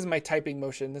 This is my typing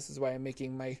motion. This is why I'm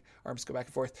making my arms go back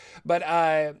and forth. But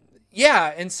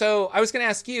yeah. And so I was going to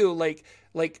ask you,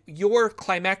 like your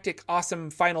climactic, awesome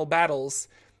final battles,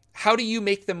 how do you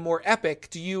make them more epic?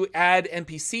 Do you add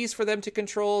NPCs for them to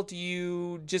control? Do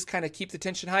you just kind of keep the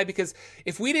tension high? Because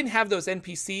if we didn't have those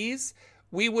NPCs,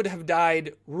 we would have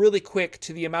died really quick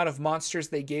to the amount of monsters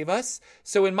they gave us.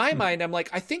 So in my mind, I'm like,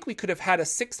 I think we could have had a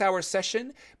 6-hour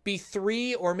session be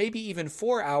 3 or maybe even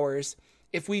 4 hours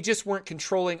if we just weren't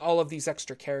controlling all of these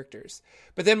extra characters.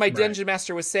 But then my dungeon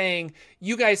master was saying,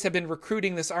 you guys have been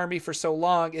recruiting this army for so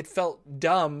long, it felt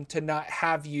dumb to not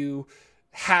have you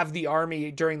have the army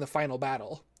during the final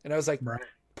battle. And I was like,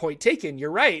 point taken,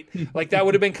 you're right. Like, that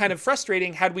would have been kind of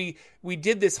frustrating had we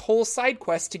did this whole side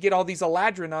quest to get all these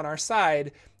Eladrin on our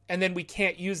side, and then we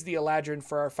can't use the Eladrin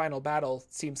for our final battle.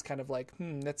 It seems kind of like,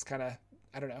 that's kind of,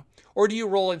 I don't know. Or do you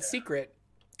roll in secret?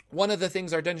 One of the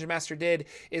things our dungeon master did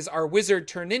is our wizard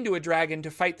turned into a dragon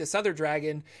to fight this other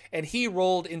dragon, and he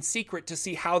rolled in secret to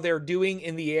see how they're doing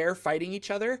in the air fighting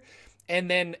each other. And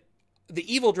then the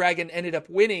evil dragon ended up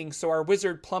winning, so our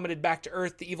wizard plummeted back to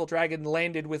earth. The evil dragon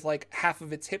landed with like half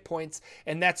of its hit points,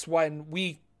 and that's when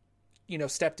we,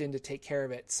 stepped in to take care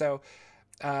of it. So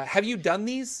have you done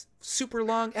these super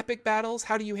long epic battles?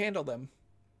 How do you handle them?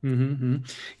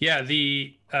 Yeah,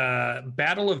 the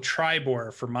Battle of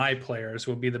Tribor for my players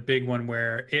will be the big one,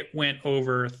 where it went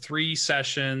over 3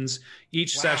 sessions.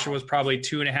 Each session was probably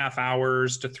 2.5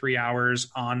 hours to 3 hours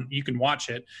on. You can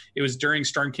watch it. It was during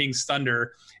Storm King's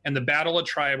Thunder. And the Battle of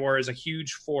Tribor is a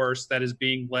huge force that is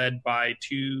being led by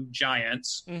 2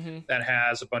 giants that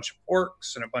has a bunch of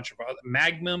orcs and a bunch of other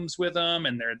magmums with them.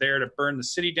 And they're there to burn the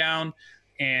city down.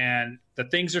 And the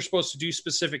things are supposed to do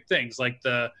specific things, like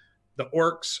the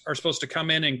orcs are supposed to come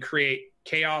in and create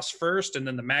chaos first, and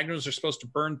then the magnums are supposed to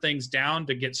burn things down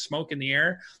to get smoke in the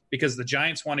air, because the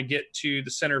giants want to get to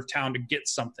the center of town to get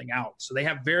something out. So they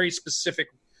have very specific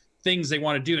things they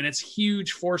want to do, and it's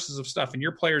huge forces of stuff, and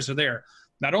your players are there.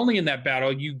 Not only in that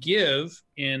battle, you give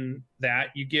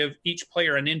each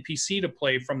player an NPC to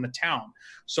play from the town.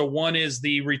 So one is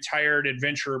the retired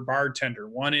adventurer bartender.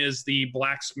 One is the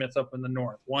blacksmith up in the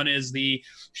north. One is the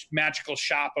magical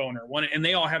shop owner. And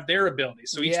they all have their abilities.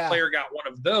 So each player got one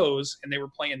of those, and they were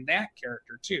playing that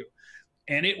character too.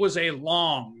 And it was a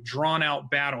long, drawn-out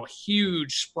battle,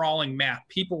 huge, sprawling map.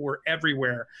 People were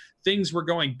everywhere. Things were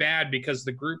going bad because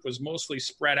the group was mostly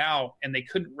spread out, and they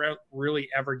couldn't really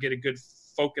ever get a good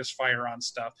focus fire on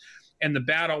stuff. And the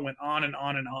battle went on and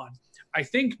on and on. I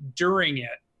think during it,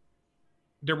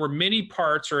 there were many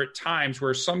parts or at times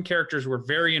where some characters were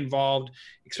very involved,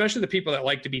 especially the people that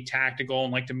like to be tactical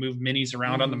and like to move minis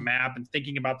around on the map and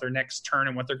thinking about their next turn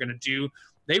and what they're going to do.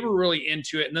 They were really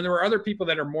into it. And then there were other people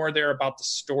that are more there about the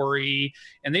story,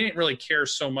 and they didn't really care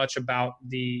so much about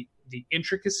the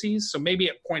intricacies. So maybe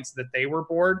at points that they were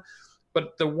bored.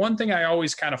 But the one thing I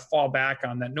always kind of fall back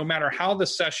on, that no matter how the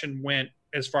session went,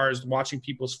 as far as watching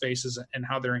people's faces and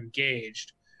how they're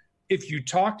engaged, if you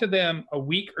talk to them a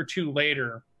week or 2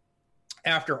 later,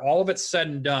 after all of it's said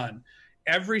and done,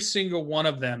 every single one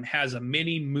of them has a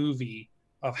mini movie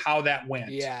of how that went.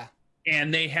 Yeah.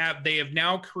 And they have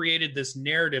now created this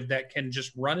narrative that can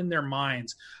just run in their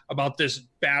minds about this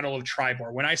Battle of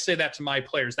Tribor. When I say that to my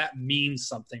players, that means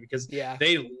something, because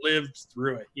they lived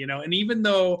through it, and even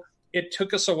though it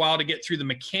took us a while to get through the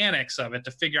mechanics of it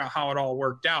to figure out how it all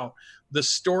worked out, the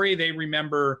story they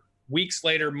remember weeks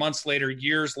later, months later,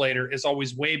 years later is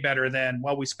always way better than,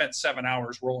 well, we spent 7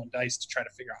 hours rolling dice to try to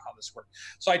figure out how this worked.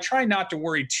 So I try not to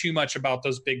worry too much about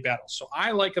those big battles. So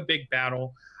I like a big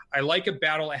battle. I like a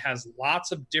battle that has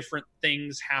lots of different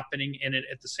things happening in it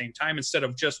at the same time, instead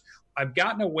of just, I've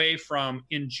gotten away from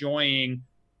enjoying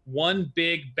one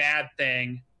big bad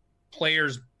thing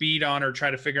players beat on or try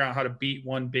to figure out how to beat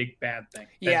one big bad thing.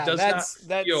 That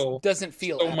doesn't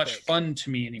feel so epic. Much fun to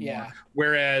me anymore. Yeah.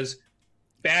 Whereas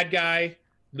bad guy,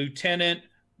 lieutenant,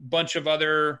 bunch of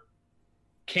other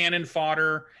cannon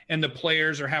fodder, and the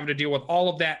players are having to deal with all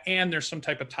of that, and there's some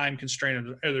type of time constraint,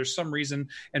 or there's some reason,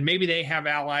 and maybe they have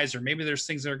allies, or maybe there's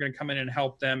things that are going to come in and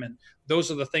help them, and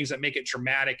those are the things that make it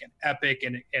dramatic and epic,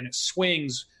 and it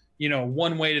swings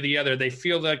one way to the other. They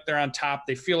feel like they're on top.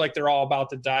 They feel like they're all about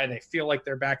to die. They feel like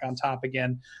they're back on top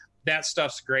again. That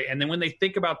stuff's great. And then when they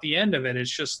think about the end of it, it's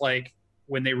just like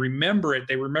when they remember it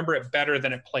better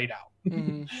than it played out.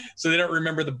 Mm-hmm. So they don't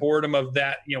remember the boredom of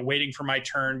that, waiting for my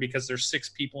turn because there's 6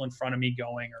 people in front of me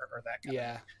going or that kind of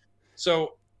thing.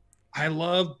 So I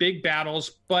love big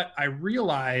battles, but I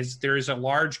realize there is a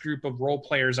large group of role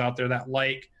players out there that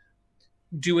like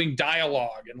doing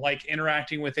dialogue and like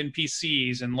interacting with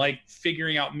NPCs and like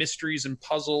figuring out mysteries and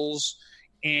puzzles,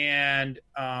 and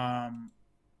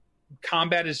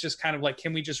combat is just kind of like,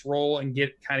 can we just roll and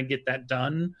get that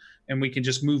done, and we can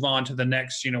just move on to the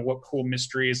next, what cool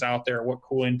mystery is out there, what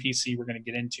cool NPC we're going to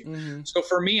get into. Mm-hmm. So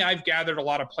for me, I've gathered a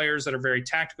lot of players that are very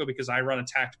tactical because I run a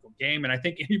tactical game, and I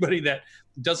think anybody that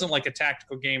doesn't like a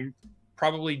tactical game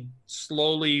probably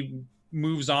slowly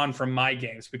moves on from my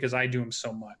games because I do them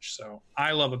so much. So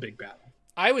I love a big battle.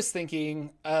 I was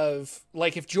thinking of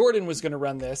like if Jordan was going to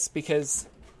run this, because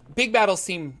big battles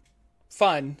seem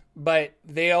fun, but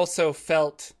they also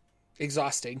felt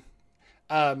exhausting.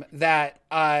 That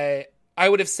I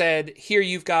would have said, here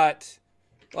you've got,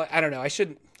 I don't know,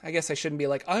 I guess I shouldn't be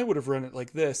like, I would have run it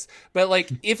like this, but like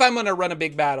if I'm going to run a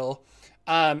big battle,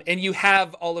 and you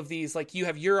have all of these, like you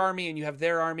have your army and you have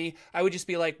their army, I would just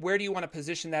be like, where do you want to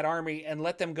position that army, and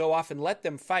let them go off and let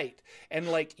them fight. And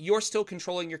like, you're still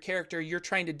controlling your character. You're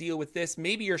trying to deal with this.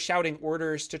 Maybe you're shouting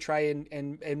orders to try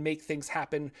and make things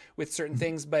happen with certain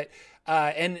things. But,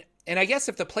 and I guess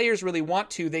if the players really want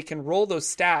to, they can roll those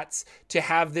stats to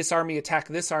have this army attack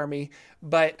this army.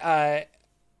 But,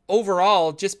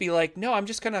 overall, just be like, no, I'm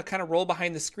just going to kind of roll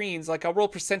behind the screens. Like I'll roll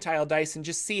percentile dice and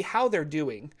just see how they're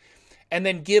doing. And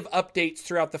then give updates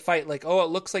throughout the fight, like, oh, it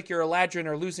looks like your Eladrin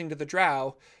are losing to the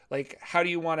Drow. Like, do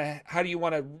you want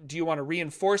to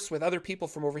reinforce with other people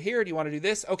from over here? Do you want to do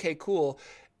this? Okay, cool.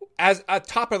 As at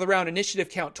top of the round, initiative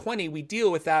count 20, we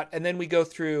deal with that, and then we go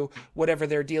through whatever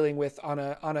they're dealing with on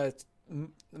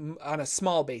a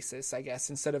small basis, I guess,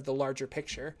 instead of the larger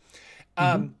picture.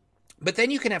 Mm-hmm. But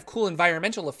then you can have cool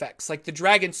environmental effects, like the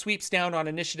dragon sweeps down on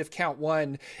initiative count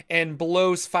 1 and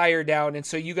blows fire down. And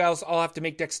so you guys all have to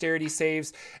make dexterity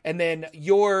saves. And then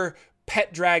your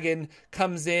pet dragon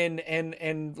comes in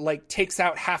and like takes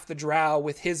out half the drow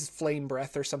with his flame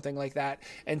breath or something like that.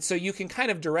 And so you can kind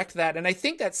of direct that. And I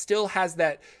think that still has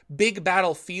that big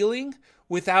battle feeling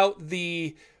without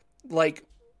the like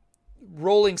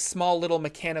rolling small little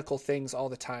mechanical things all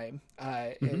the time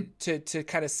to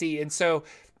kind of see. And so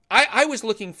I was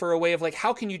looking for a way of like,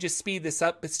 how can you just speed this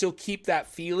up, but still keep that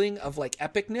feeling of like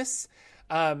epicness?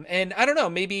 And I don't know,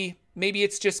 maybe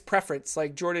it's just preference.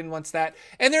 Like Jordan wants that.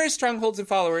 And there is strongholds and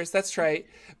followers. That's right.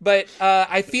 But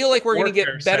I feel like we're going to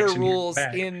get better rules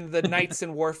in the Knights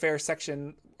and Warfare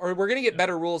section, or we're going to get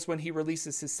better rules when he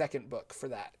releases his second book for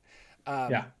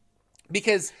that.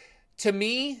 Because to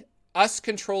me, us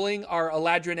controlling our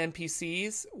Eladrin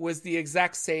NPCs was the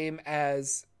exact same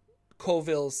as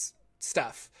Colville's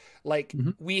stuff. Like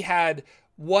we had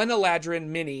one Eladrin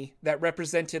mini that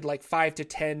represented like 5 to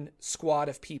 10 squad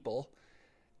of people.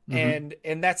 And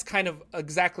that's kind of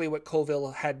exactly what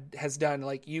Colville has done.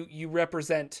 Like you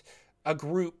represent a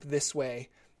group this way.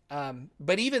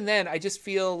 But even then I just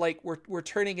feel like we're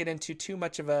turning it into too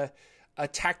much of a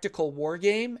tactical war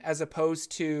game as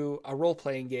opposed to a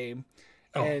role-playing game.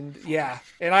 Oh. And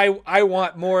I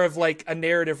want more of like a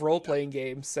narrative role-playing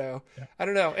game. So I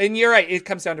don't know. And you're right. It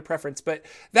comes down to preference, but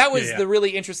that was the really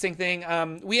interesting thing.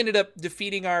 We ended up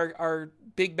defeating our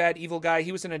big bad evil guy.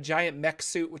 He was in a giant mech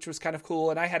suit, which was kind of cool.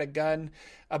 And I had a gun,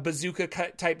 a bazooka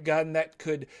type gun that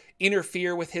could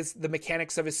interfere with the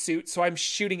mechanics of his suit. So I'm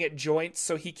shooting at joints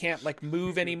so he can't like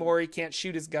move anymore. He can't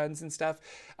shoot his guns and stuff,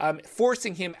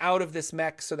 forcing him out of this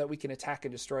mech so that we can attack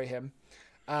and destroy him.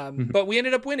 But we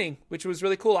ended up winning, which was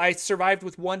really cool. I survived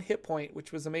with 1 hit point,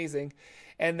 which was amazing.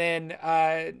 And then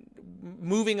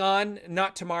moving on,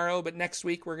 not tomorrow, but next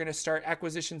week, we're going to start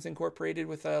Acquisitions Incorporated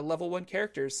with level 1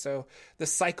 characters. So the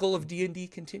cycle of D&D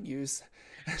continues.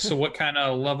 So what kind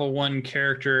of level 1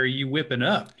 character are you whipping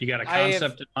up? You got a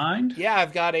concept in mind? Yeah,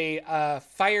 I've got a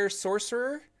fire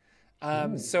sorcerer.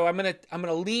 So I'm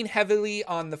gonna lean heavily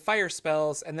on the fire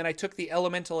spells, and then I took the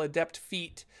elemental adept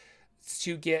feat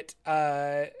to get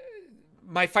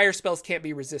my fire spells can't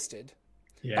be resisted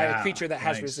by a creature that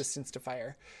has resistance to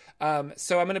fire.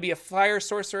 So I'm going to be a fire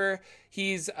sorcerer.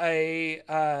 He's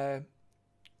a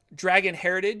dragon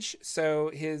heritage. So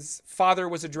his father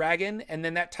was a dragon. And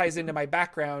then that ties into my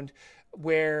background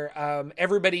where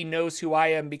everybody knows who I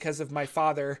am because of my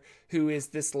father, who is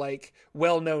this like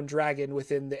well-known dragon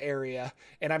within the area.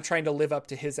 And I'm trying to live up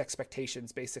to his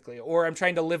expectations basically, or I'm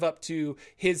trying to live up to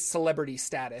his celebrity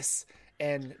status.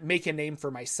 and make a name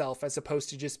for myself as opposed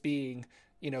to just being,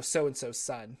 so-and-so's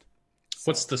son.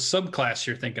 So, what's the subclass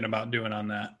you're thinking about doing on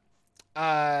that?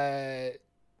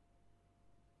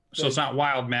 So it's not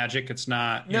wild magic. It's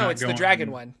not. No, it's the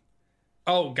dragon one.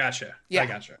 Oh, gotcha. Yeah. I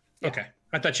gotcha. Yeah. Okay.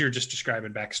 I thought you were just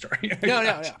describing backstory.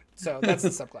 No. So that's the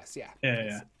subclass. Yeah.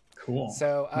 Yeah. Cool.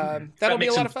 So that'll be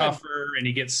a lot of fun. Tougher, and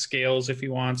he gets scales if he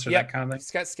wants, or that kind of thing.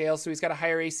 He's got scales, so he's got a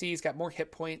higher AC. He's got more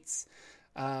hit points.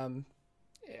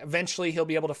 Eventually, he'll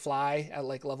be able to fly at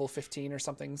like level 15 or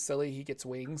something silly. He gets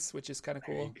wings, which is kind of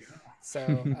cool.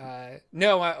 So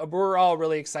we're all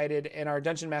really excited, and our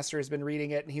dungeon master has been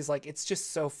reading it, and he's like, it's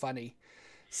just so funny.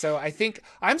 So I think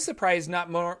I'm surprised not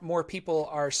more people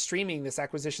are streaming this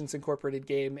Acquisitions Incorporated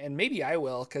game, and maybe I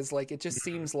will, because like it just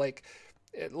seems like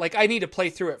I need to play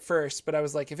through it first. But I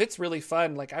was like, if it's really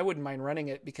fun, like I wouldn't mind running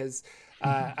it, because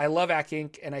I love Ac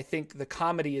Inc. and I think the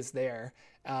comedy is there.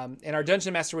 And our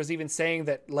dungeon master was even saying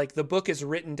that like the book is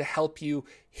written to help you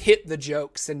hit the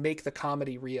jokes and make the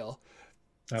comedy real.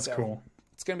 That's cool.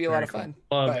 It's going to be a lot of fun.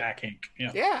 Love Ac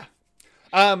Inc. Yeah.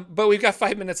 But we've got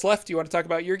 5 minutes left. Do you want to talk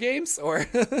about your games or?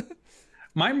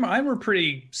 Mine were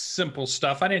pretty simple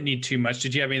stuff. I didn't need too much.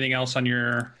 Did you have anything else on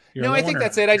your No, I think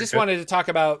that's it. I just wanted to talk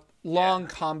about long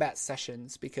combat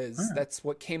sessions, because that's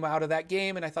what came out of that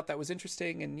game, and I thought that was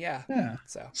interesting. And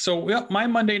so my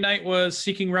Monday night was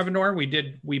Seeking Revenor.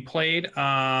 We played.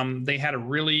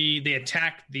 They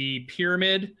attacked the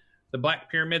pyramid, the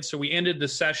Black Pyramid. So we ended the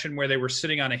session where they were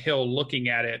sitting on a hill looking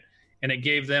at it, and it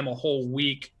gave them a whole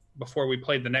week before we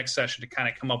played the next session to kind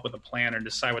of come up with a plan and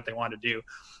decide what they wanted to do.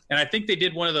 And I think they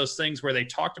did one of those things where they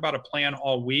talked about a plan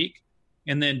all week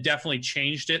and then definitely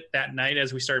changed it that night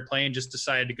as we started playing, just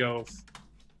decided to go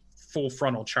full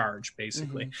frontal charge,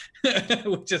 basically,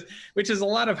 which is a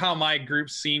lot of how my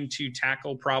groups seem to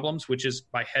tackle problems, which is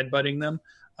by headbutting them.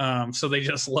 So they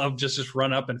just love just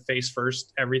run up and face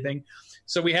first everything.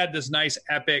 So we had this nice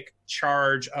epic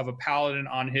charge of a paladin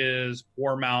on his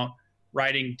war mount,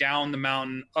 riding down the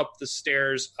mountain, up the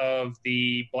stairs of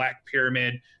the Black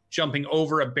Pyramid, jumping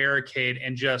over a barricade,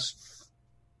 and just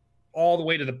all the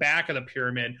way to the back of the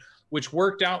pyramid, which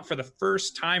worked out for the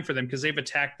first time for them, because they've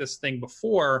attacked this thing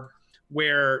before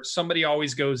where somebody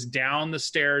always goes down the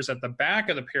stairs at the back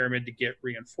of the pyramid to get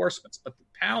reinforcements. But the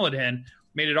paladin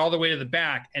made it all the way to the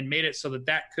back and made it so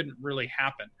that couldn't really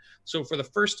happen. So for the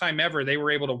first time ever, they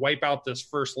were able to wipe out this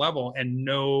first level, and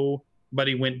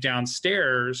nobody went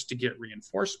downstairs to get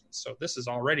reinforcements. So this is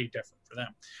already different for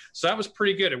them. So that was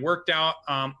pretty good. It worked out.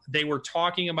 They were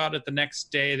talking about it the next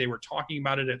day. They were talking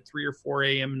about it at 3 or 4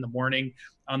 a.m. in the morning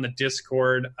on the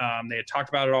Discord. They had talked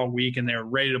about it all week, and they were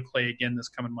ready to play again this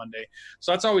coming Monday.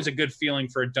 So that's always a good feeling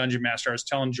for a dungeon master. I was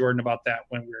telling Jordan about that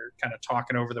when we were kind of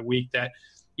talking over the week, that,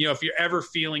 if you're ever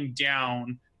feeling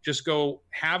down, just go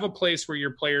have a place where your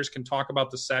players can talk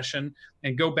about the session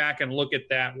and go back and look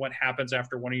at what happens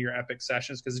after one of your epic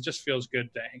sessions, because it just feels good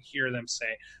to hear them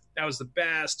say, that was the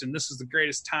best, and this is the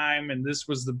greatest time, and this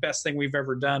was the best thing we've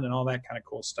ever done, and all that kind of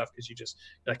cool stuff, because you're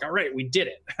like, all right, we did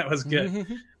it. That was good.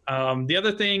 The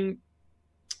other thing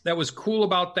that was cool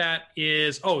about that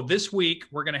is, this week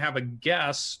we're going to have a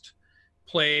guest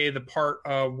play the part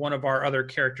of one of our other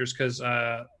characters, because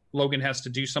Logan has to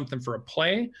do something for a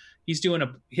play. He's doing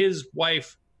his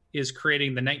wife is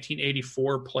creating the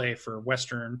 1984 play for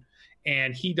Western,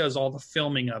 and he does all the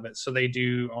filming of it. So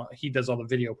he does all the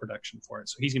video production for it.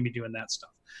 So he's going to be doing that stuff.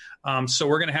 So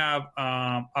we're going to have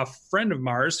a friend of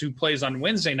ours who plays on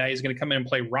Wednesday night. He's going to come in and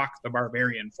play Rock the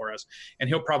Barbarian for us, and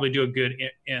he'll probably do a good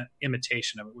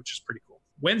imitation of it, which is pretty cool.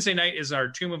 Wednesday night is our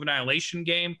Tomb of Annihilation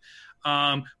game.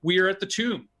 We are at the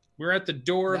tomb. We're at the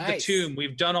door of the tomb.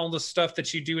 We've done all the stuff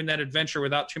that you do in that adventure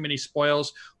without too many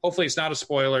spoils. Hopefully it's not a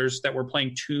spoilers that we're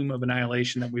playing Tomb of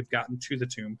Annihilation, that we've gotten to the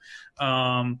tomb.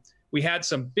 We had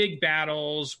some big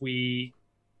battles. We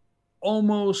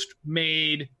almost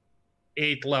made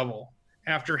 8th level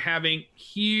after having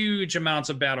huge amounts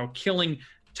of battle, killing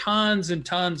tons and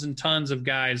tons and tons of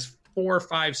guys, 4,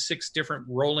 5, 6 different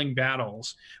rolling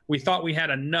battles. We thought we had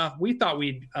enough. We thought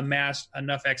we'd amassed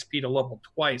enough XP to level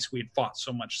twice. We had fought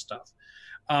so much stuff.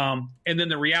 And then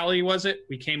the reality was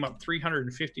we came up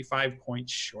 355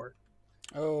 points short.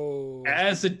 Oh,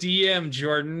 as a DM,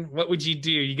 Jordan, what would you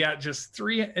do? You got just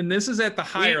 3, and this is at the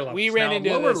higher levels. We ran into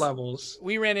lower levels.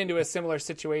 We ran into a similar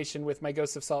situation with my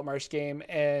Ghost of Saltmarsh game,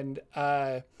 and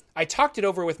I talked it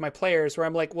over with my players where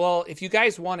I'm like, well, if you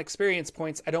guys want experience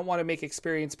points, I don't want to make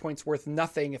experience points worth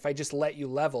nothing if I just let you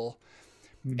level.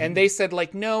 Mm-hmm. And they said,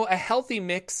 like, no, a healthy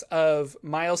mix of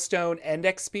milestone and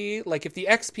XP. Like, if the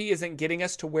XP isn't getting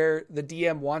us to where the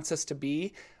DM wants us to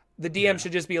be, The DM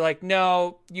should just be like,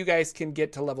 no, you guys can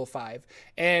get to level 5.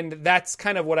 And that's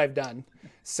kind of what I've done.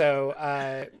 So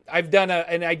I've done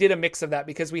and I did a mix of that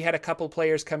because we had a couple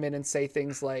players come in and say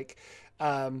things like,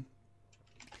 Jordan,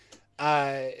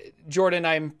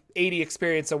 I'm 80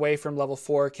 experience away from level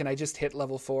 4. Can I just hit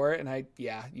level 4? And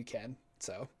you can.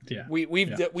 So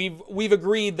we've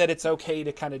agreed that it's okay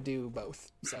to kind of do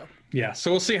both. So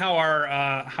so we'll see how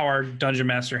our dungeon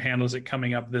master handles it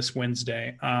coming up this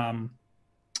Wednesday.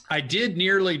 I did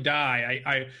nearly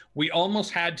die. We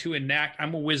almost had to enact.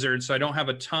 I'm a wizard, so I don't have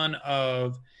a ton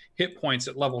of hit points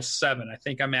at level 7. I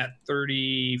think I'm at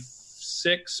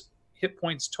 36 hit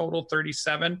points total,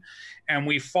 37. And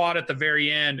we fought at the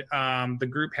very end. The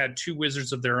group had 2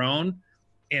 wizards of their own,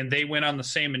 and they went on the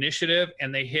same initiative,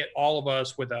 and they hit all of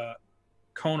us with a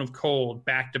cone of cold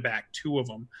back to back, 2 of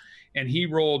them. And he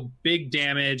rolled big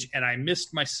damage, and I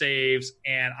missed my saves.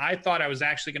 And I thought I was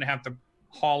actually going to have to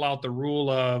haul out the rule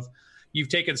of you've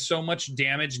taken so much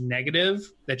damage negative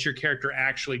that your character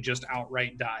actually just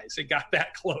outright dies. It got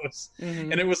that close.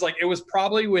 Mm-hmm. And it was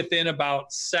probably within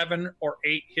about 7 or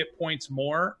 8 hit points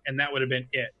more, and that would have been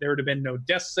it. There would have been no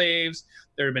death saves.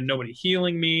 There would have been nobody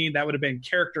healing me. That would have been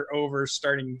character over,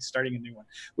 starting a new one,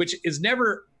 which is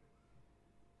never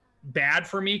bad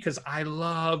for me because I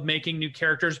love making new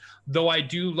characters, though I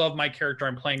do love my character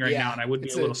I'm playing right now, and I would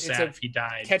be a little sad if he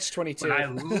died. Catch-22. But I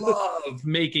love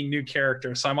making new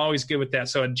characters, so I'm always good with that.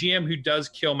 So a GM who does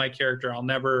kill my character, I'll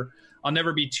never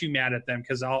be too mad at them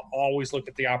because I'll always look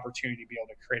at the opportunity to be able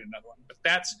to create another one. But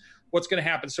that's what's going to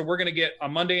happen. So we're going to get a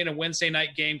Monday and a Wednesday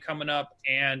night game coming up,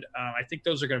 and I think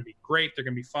those are going to be great. They're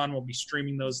going to be fun. We'll be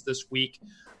streaming those this week.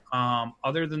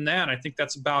 Other than that, I think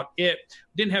that's about it.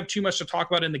 Didn't have too much to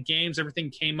talk about in the games. Everything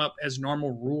came up as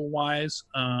normal rule-wise,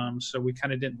 so we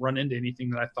kind of didn't run into anything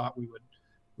that I thought we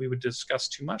would discuss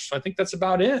too much. So I think that's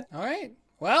about it. All right.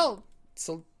 Well,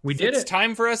 so we did it's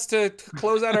time for us to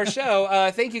close out our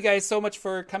show. Thank you guys so much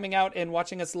for coming out and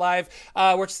watching us live.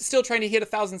 We're still trying to hit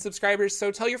 1,000 subscribers, so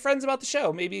tell your friends about the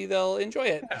show. Maybe they'll enjoy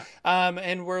it. Yeah.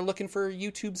 And we're looking for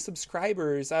YouTube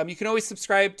subscribers. You can always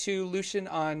subscribe to Lucian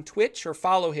on Twitch or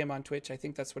follow him on Twitch. I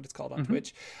think that's what it's called on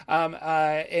Twitch.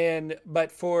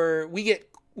 We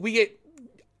get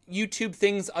YouTube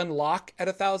things unlock at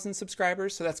 1,000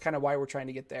 subscribers, so that's kind of why we're trying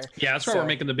to get there. Yeah, that's why we're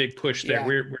making the big push there. Yeah.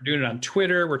 We're doing it on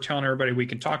Twitter. We're telling everybody we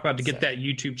can talk about to get that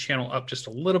YouTube channel up just a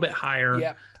little bit higher.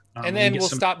 Yeah. And then we'll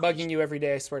stop bugging you every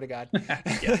day, I swear to God.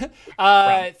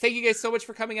 Thank you guys so much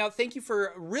for coming out. Thank you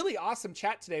for a really awesome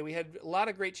chat today. We had a lot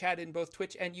of great chat in both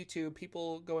Twitch and YouTube,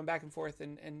 people going back and forth,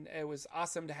 and it was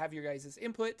awesome to have your guys'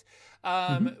 input.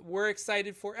 We're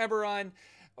excited for Eberron,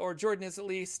 or Jordan is at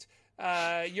least.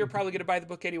 You're probably going to buy the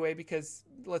book anyway because,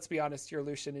 let's be honest, you're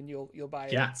Lucian and you'll buy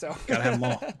it. Yeah, so gotta have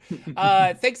them all.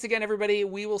 Thanks again, everybody.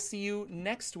 We will see you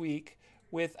next week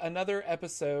with another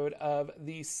episode of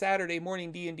the Saturday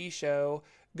Morning D&D Show.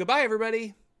 Goodbye,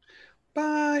 everybody.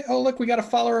 Bye. Oh, look, we got a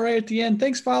follower right at the end.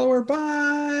 Thanks, follower.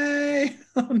 Bye.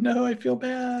 Oh, no, I feel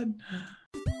bad.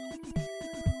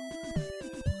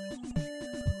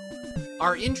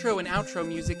 Our intro and outro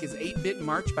music is 8-Bit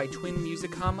March by Twin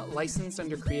Musicom, licensed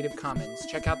under Creative Commons.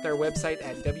 Check out their website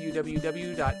at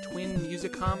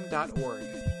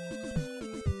www.twinmusicom.org.